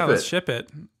it. Let's ship it.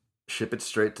 Ship it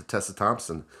straight to Tessa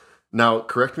Thompson. Now,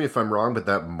 correct me if I'm wrong, but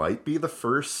that might be the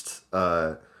first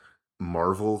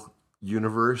Marvel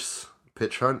Universe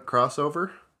pitch hunt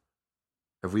crossover.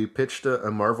 Have we pitched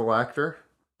a Marvel actor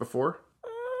before?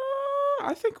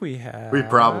 I think we have. We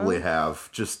probably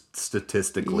have, just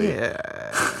statistically.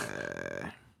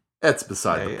 Yeah. It's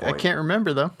beside the I point. can't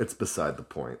remember though. It's beside the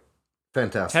point.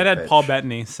 Fantastic. Ted had pitch. Paul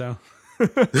Bettany, so.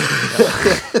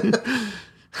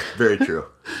 Very true.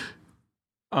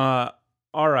 All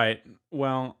right.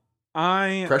 Well,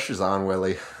 Pressure's on,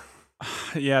 Willie.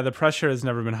 Yeah, the pressure has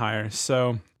never been higher.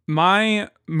 So my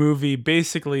movie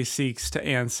basically seeks to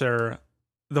answer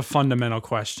the fundamental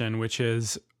question, which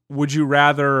is, would you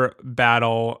rather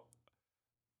battle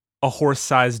a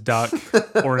horse-sized duck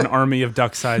or an army of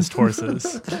duck-sized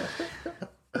horses?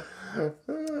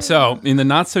 So, in the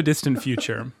not-so-distant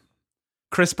future,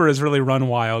 CRISPR has really run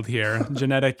wild here.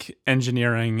 Genetic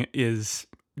engineering is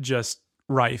just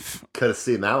rife. Could have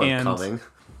seen that one coming.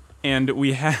 And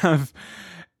we have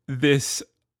this,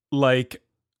 like,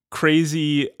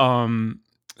 crazy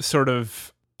sort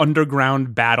of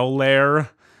underground battle lair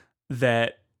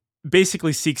that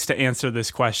basically seeks to answer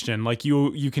this question. Like,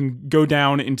 you can go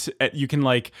down into, you can,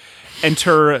 like,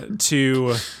 enter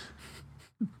to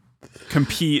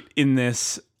compete in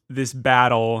this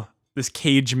battle, this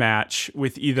cage match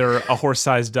with either a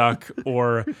horse-sized duck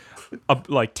or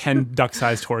like 10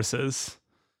 duck-sized horses.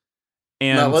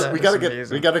 And we gotta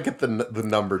get the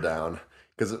number down,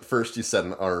 because at first you said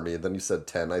an army, then you said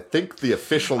 10. I think the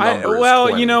official number is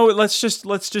 20. You know, let's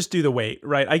just do the weight,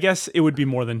 right? I guess it would be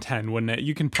more than 10, wouldn't it?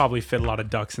 You can probably fit a lot of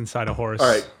ducks inside a horse. All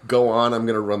right, go on. I'm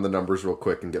gonna run the numbers real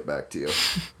quick and get back to you.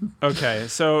 Okay,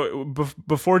 so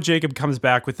before Jacob comes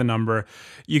back with the number,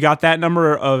 you got that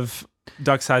number of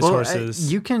duck-sized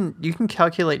horses. You can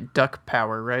calculate duck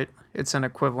power, right? It's an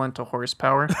equivalent to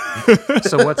horsepower.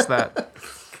 So what's that?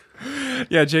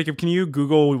 Yeah, Jacob, can you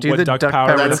Google what duck power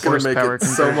power is? That's going to make horsepower it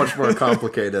so much more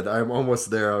complicated. I'm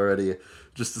almost there already.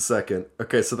 Just a second.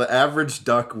 Okay, so the average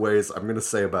duck weighs, I'm going to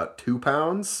say, about 2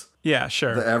 pounds. Yeah,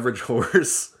 sure. The average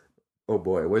horse, oh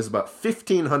boy, weighs about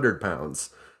 1,500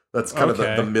 pounds. That's kind of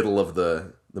the middle of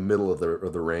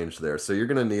the range there. So you're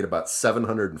going to need about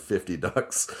 750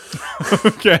 ducks.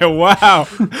 Okay, wow.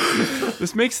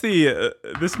 This makes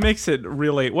it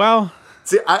really well.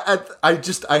 See,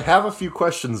 I have a few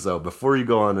questions though before you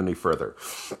go on any further.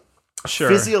 Sure.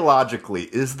 Physiologically,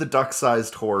 is the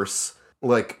duck-sized horse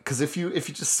like? Because if you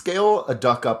just scale a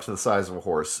duck up to the size of a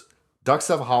horse, ducks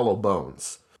have hollow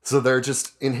bones, so they're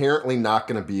just inherently not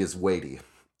going to be as weighty.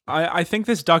 I think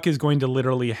this duck is going to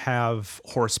literally have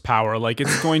horsepower. Like,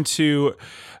 it's going to,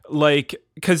 like,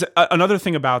 because another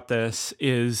thing about this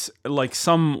is, like,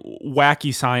 some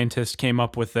wacky scientist came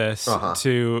up with this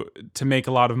to make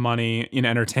a lot of money in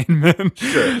entertainment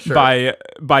Sure.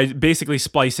 by basically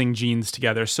splicing genes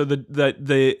together. So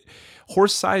the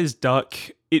horse-sized duck,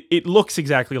 it looks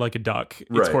exactly like a duck. It's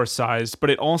Right. horse-sized, but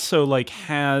it also, like,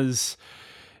 has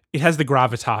the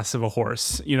gravitas of a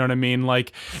horse, you know what I mean?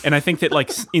 Like, and I think that,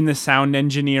 like, in the sound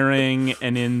engineering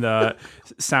and in the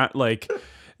sound, like,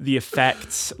 the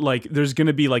effects, like, there's going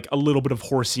to be, like, a little bit of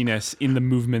horsiness in the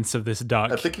movements of this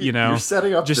duck. I think you know, you're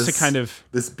setting up just this, to kind of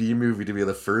this B movie to be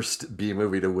the first B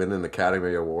movie to win an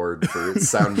Academy Award for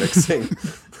sound mixing,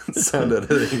 sound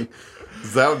editing.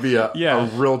 That would be a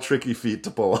real tricky feat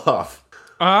to pull off.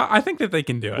 I think that they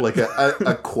can do it. Like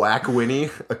a quack Winnie,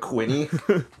 a Quinny.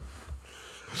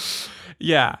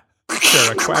 Yeah,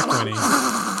 sure, a quack Winnie.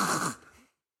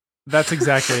 That's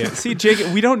exactly it. See, Jake,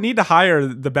 we don't need to hire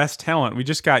the best talent. We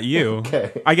just got you.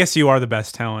 Okay. I guess you are the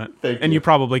best talent. Thank and you. you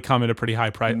probably come at a pretty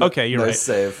high price. Okay, you're right.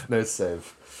 Nice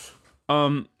save.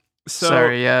 So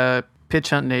Sorry, Pitch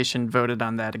Hunt Nation voted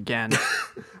on that again.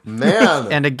 Man.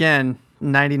 And again,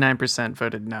 99%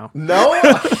 voted no. No?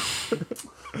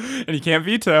 and you can't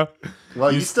veto.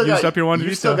 Well, you still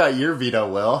got your veto,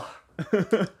 Will.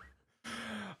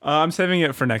 I'm saving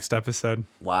it for next episode.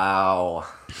 Wow.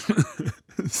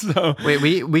 So Wait,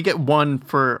 we get one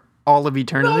for all of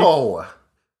eternity?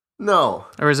 No.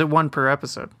 Or is it one per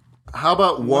episode? How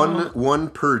about one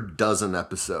per dozen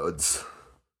episodes?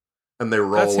 And they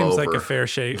roll over. That seems like a fair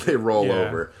shake. They roll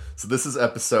over. So this is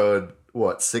episode,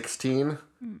 16?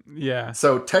 Yeah.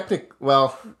 So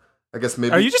well, I guess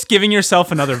maybe... Are you just giving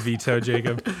yourself another veto,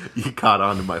 Jacob? You caught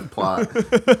on to my plot.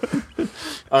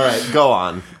 All right, go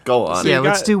on. So yeah,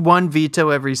 let's do one veto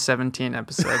every 17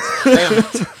 episodes. Damn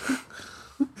it.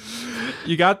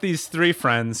 You got these 3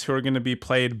 friends who are going to be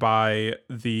played by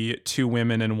the 2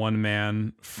 women and 1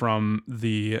 man from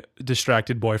the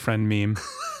distracted boyfriend meme.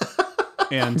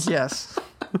 And Yes.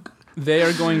 they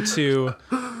are going to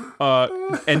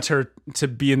enter to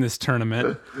be in this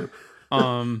tournament.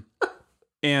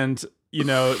 And you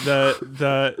know,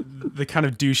 the kind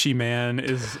of douchey man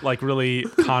is, like, really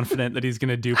confident that he's going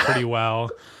to do pretty well.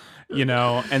 You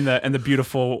know, and the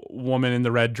beautiful woman in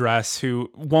the red dress who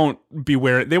won't be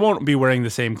wearing the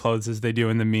same clothes as they do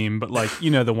in the meme, but, like, you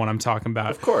know the one I'm talking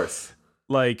about. Of course.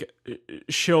 Like,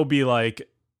 she'll be, like,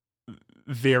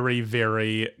 very,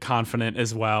 very confident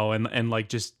as well, and like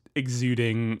just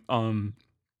exuding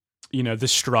the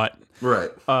strut. Right.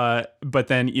 But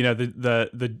then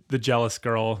the jealous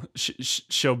girl,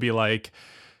 she'll be like,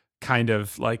 kind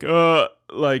of like,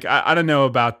 like I don't know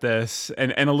about this,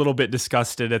 and a little bit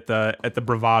disgusted at the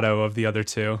bravado of the other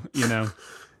two.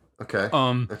 Okay.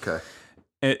 Okay.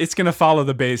 It's gonna follow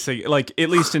the basic, like at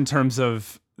least in terms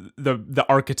of the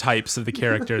archetypes of the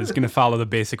characters, it's gonna follow the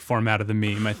basic format of the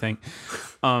meme, I think.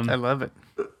 I love it.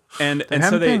 And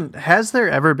so has there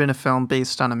ever been a film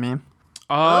based on a meme?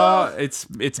 It's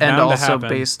And bound to also happen.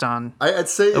 based on I'd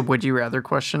say a would you rather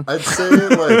question? I'd say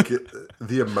like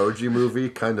the Emoji Movie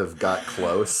kind of got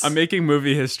close. I'm making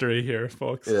movie history here,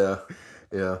 folks. Yeah.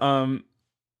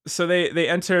 So they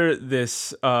enter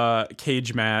this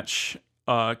cage match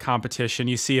competition.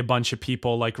 You see a bunch of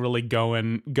people like really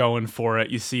going for it.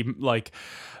 You see like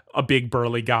a big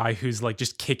burly guy who's like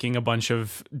just kicking a bunch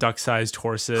of duck-sized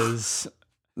horses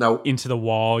Now into the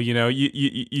wall. You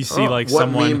see like what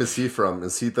someone. meme is he from?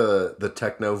 Is he the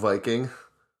Techno Viking?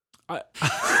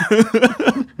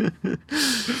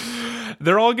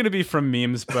 They're all going to be from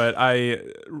memes, but I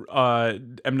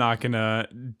am not going to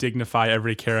dignify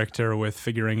every character with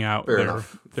figuring out Fair their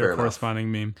enough.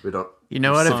 corresponding meme. We don't. You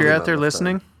know what? If you're out there enough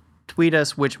listening, tweet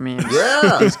us which memes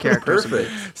Yeah, these characters would be.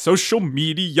 perfect. Social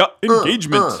media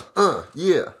engagement.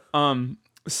 Yeah.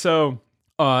 So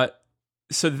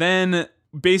then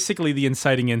basically the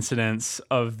inciting incidents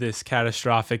of this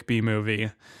catastrophic B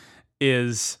movie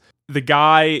is the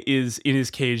guy is in his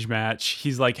cage match.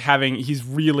 He's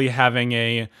really having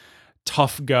a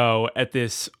tough go at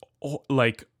this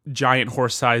like giant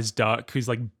horse-sized duck who's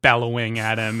like bellowing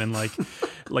at him and like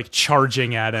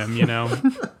charging at him,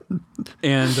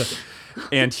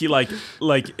 and he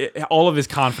all of his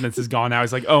confidence is gone now.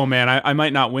 He's like, oh man, I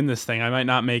might not win this thing. I might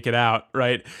not make it out,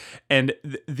 right? And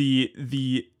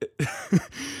the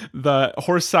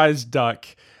horse-sized duck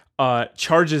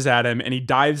charges at him, and he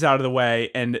dives out of the way,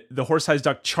 and the horse-sized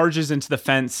duck charges into the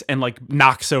fence and like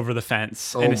knocks over the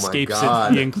fence and escapes into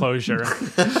the enclosure,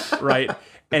 right?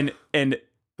 And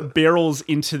barrels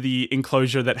into the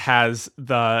enclosure that has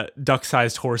the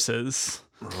duck-sized horses.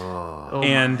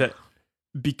 And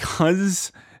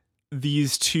because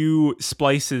these two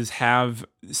splices have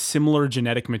similar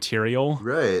genetic material,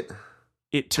 Right.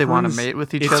 They want to mate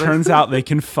with each other? It turns out they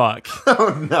can fuck.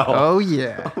 Oh no. Oh,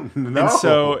 yeah.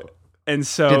 No. And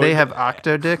so Do they have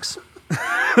octodicks?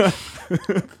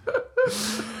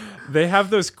 they have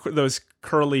those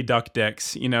curly duck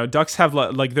dicks. Ducks have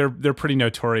like they're pretty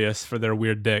notorious for their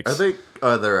weird dicks. Are they?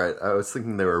 Oh, they're right. I was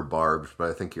thinking they were barbed, but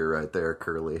I think you're right. They are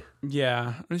curly.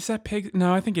 Yeah. Is that pig?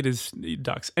 No, I think it is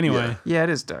ducks. Anyway. Yeah, it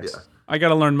is ducks. Yeah. I got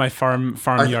to learn my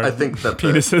farmyard I think that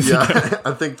penises.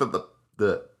 I think that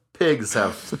the pigs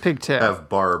It's a pigtail. have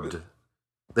barbed.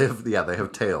 They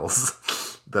have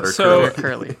tails that are So-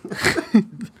 curly. Curly.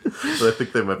 So I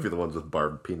think they might be the ones with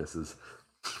barbed penises.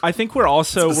 I think we're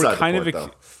beside kind the of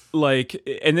point, like,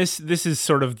 and this is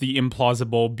sort of the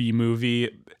implausible B movie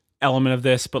element of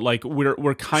this, but like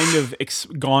we're kind of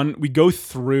we go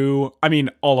through. I mean,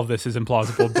 all of this is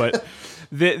implausible, but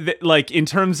like in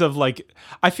terms of like,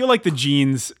 I feel like the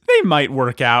genes, they might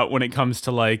work out when it comes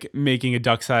to like making a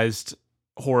duck-sized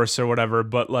horse or whatever,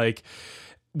 but like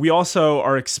we also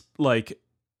are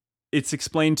it's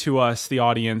explained to us, the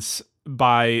audience,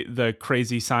 by the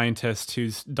crazy scientist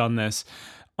who's done this,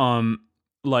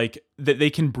 like that they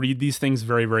can breed these things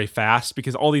very, very fast,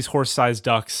 because all these horse-sized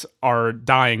ducks are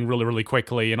dying really, really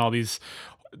quickly, and all these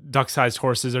duck-sized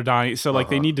horses are dying. So like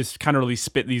they need to kind of really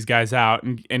spit these guys out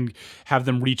and have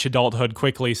them reach adulthood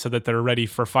quickly so that they're ready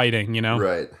for fighting,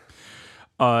 Right.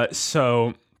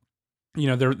 So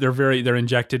they're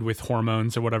injected with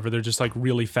hormones or whatever. They're just like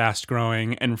really fast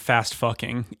growing and fast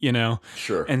fucking,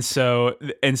 Sure. And so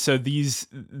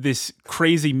this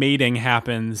crazy mating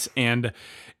happens, and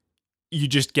you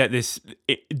just get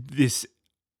this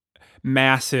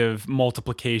massive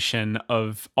multiplication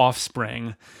of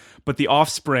offspring, but the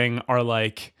offspring are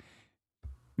like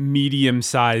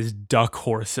medium-sized duck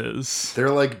horses. They're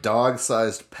like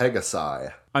dog-sized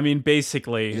Pegasi. I mean,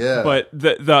 basically, Yeah. But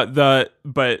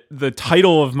the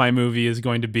title of my movie is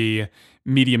going to be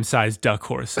medium-sized duck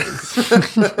horses,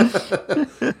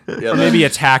 Yeah, or maybe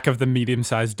Attack of the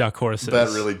Medium-Sized Duck Horses. that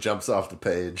really jumps off the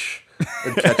page.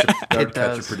 That would catch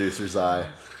a does. producer's eye.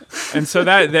 And so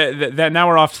that now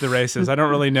we're off to the races. I don't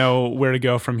really know where to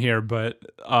go from here, but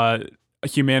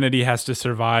humanity has to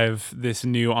survive this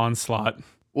new onslaught.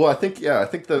 Well, I think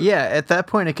that Yeah, at that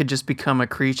point, it could just become a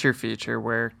creature feature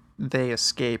where they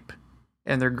escape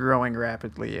and they're growing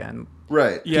rapidly, and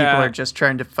right. Yeah. people are just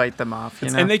trying to fight them off.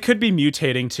 And they could be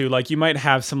mutating too. Like you might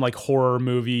have some like horror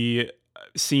movie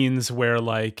scenes where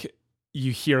like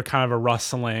you hear kind of a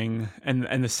rustling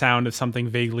and the sound of something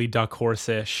vaguely duck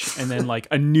horse-ish, and then like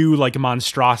a new like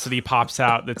monstrosity pops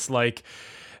out that's like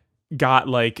got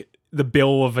like the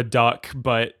bill of a duck,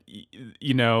 but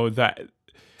you know that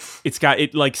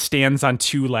it like stands on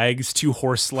two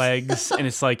horse legs, and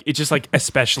it's just like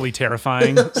especially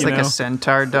terrifying. It's like a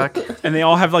centaur duck. And they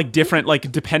all have like different,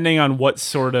 like depending on what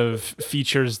sort of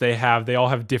features they all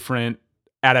have different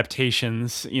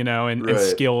adaptations, you know, and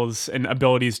skills and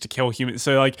abilities to kill humans.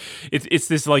 So like it's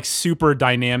this like super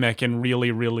dynamic and really,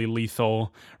 really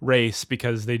lethal race,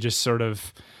 because they just sort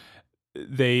of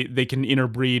they can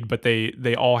interbreed, but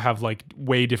they all have like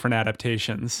way different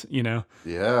adaptations, you know.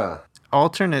 Yeah.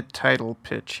 Alternate title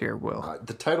pitch here, Will.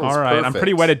 The title's all right. perfect. I'm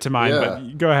pretty wedded to mine,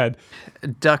 but go ahead.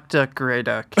 Duck, duck, gray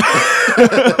duck.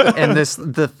 And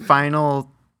the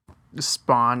final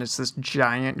spawn is this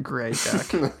giant gray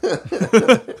duck.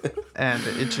 And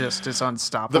it just is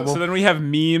unstoppable. So then we have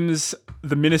memes,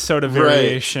 the Minnesota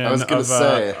variation I was gonna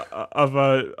say. of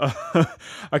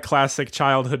a classic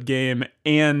childhood game,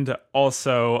 and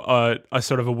also a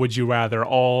sort of a would you rather,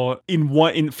 all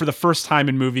for the first time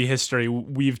in movie history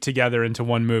weaved together into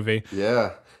one movie.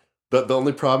 Yeah. The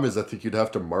only problem is I think you'd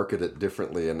have to market it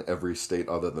differently in every state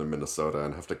other than Minnesota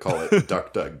and have to call it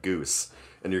Duck, Duck, Goose.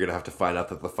 And you're going to have to find out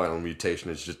that the final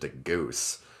mutation is just a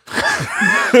goose.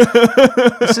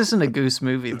 This isn't a goose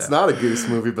movie, though. It's not a goose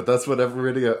movie, but that's what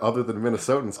everybody other than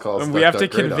Minnesotans calls And Duck, we have Duck, to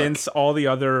Grey convince Duck. all the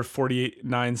other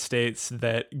 49 states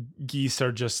that geese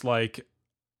are just like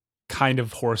kind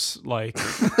of horse-like,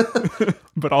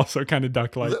 but also kind of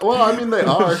duck-like. Well, I mean, they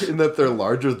are in that they're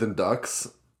larger than ducks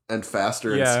and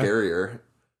faster and Yeah. scarier.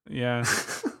 Yeah.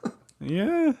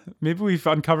 Yeah. Maybe we've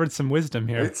uncovered some wisdom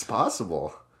here. It's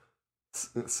possible.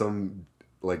 Some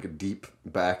like deep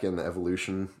back in the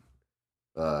evolution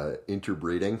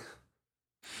interbreeding.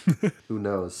 Who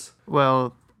knows?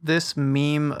 Well, this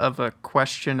meme of a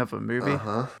question of a movie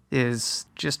Uh-huh. is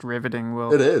just riveting,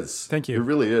 Will. It is. Thank you. It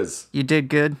really is. You did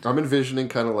good. I'm envisioning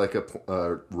kind of like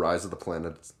a Rise of the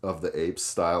Planet of the Apes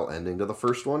style ending to the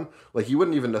first one. Like, you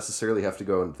wouldn't even necessarily have to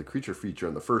go into the creature feature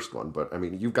in the first one, but I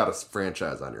mean, you've got a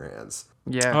franchise on your hands.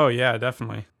 Yeah. Oh, yeah,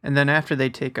 definitely. And then after they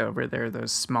take over, there are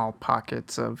those small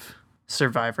pockets of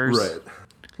survivors Right.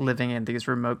 living in these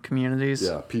remote communities.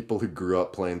 Yeah, people who grew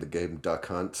up playing the game Duck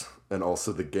Hunt and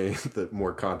also the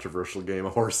more controversial game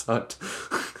Horse Hunt.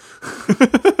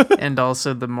 And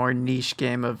also the more niche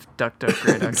game of Duck, Duck,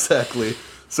 Grey Duck. Exactly.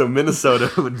 So Minnesota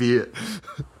would be...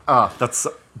 that's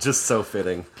just so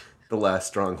fitting. The last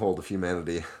stronghold of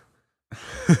humanity.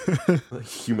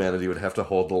 Humanity would have to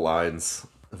hold the lines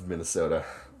of Minnesota.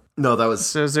 No, that was...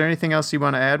 So is there anything else you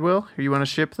want to add, Will? Or you want to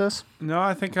ship this? No,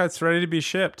 I think it's ready to be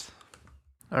shipped.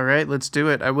 All right, let's do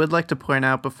it. I would like to point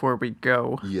out before we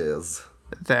go Yes.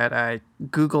 that I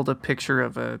Googled a picture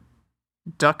of a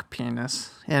duck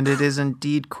penis, and it is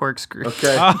indeed corkscrew.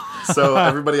 Okay. So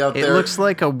everybody out It there... looks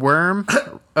like a worm,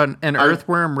 an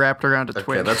earthworm wrapped around a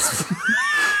twig. Okay, that's...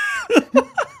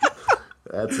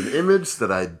 That's an image that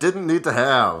I didn't need to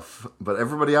have. But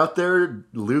everybody out there,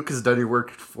 Luke has done your work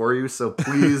for you, so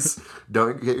please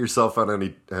don't get yourself on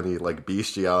any like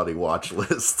bestiality watch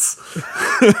lists.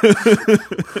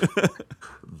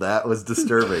 That was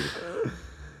disturbing.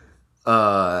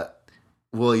 Well,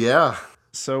 yeah.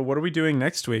 So what are we doing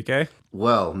next week, eh?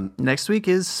 Well, Next week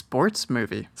is sports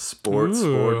movie.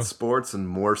 Ooh. sports, and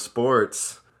more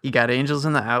sports. You got Angels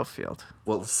in the outfield,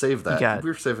 Well, save that. got-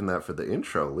 We're saving that for the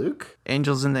intro, Luke.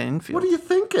 Angels in the infield. What are you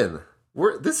thinking?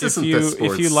 This isn't the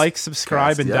sports If you like,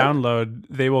 subscribe, cast and yet. download,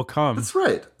 they will come. That's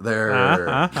right. There.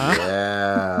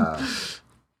 Yeah.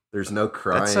 There's no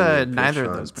crying. That's in Pitch neither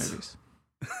of Hunt. those movies.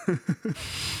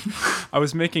 I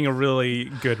was making a really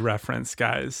good reference,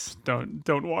 guys. Don't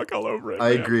walk all over it.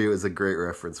 I man. agree. It was a great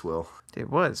reference, Will.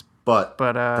 It was, But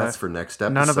but that's for next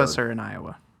episode. none of us are in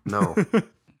Iowa. No.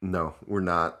 No, we're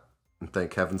not. And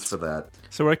thank heavens for that.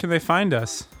 So where can they find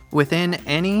us? Within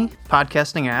any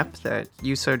podcasting app that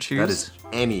you so choose. That is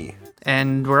any.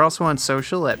 And we're also on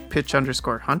social at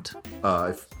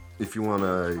pitch_hunt. If you want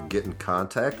to get in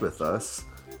contact with us,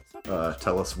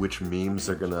 tell us which memes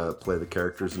are going to play the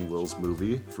characters in Will's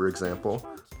movie, for example.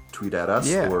 Tweet at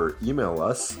us or email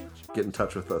us. Get in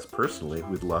touch with us personally.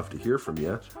 We'd love to hear from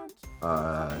you.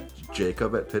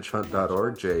 Jacob at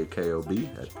pitchhunt.org, Jakob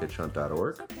at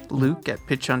pitchhunt.org. Luke at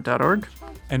pitchhunt.org.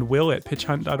 And Will at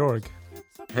pitchhunt.org.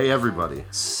 Hey, everybody.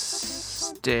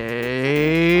 Stay.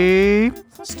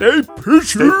 Stay pitchy!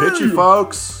 Stay pitchy,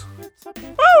 folks.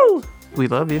 Woo! We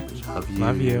love you. Love you.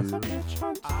 Love you.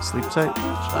 Sleep tight.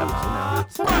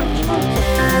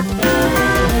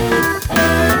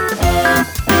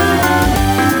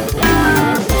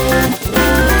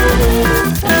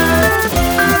 Punch.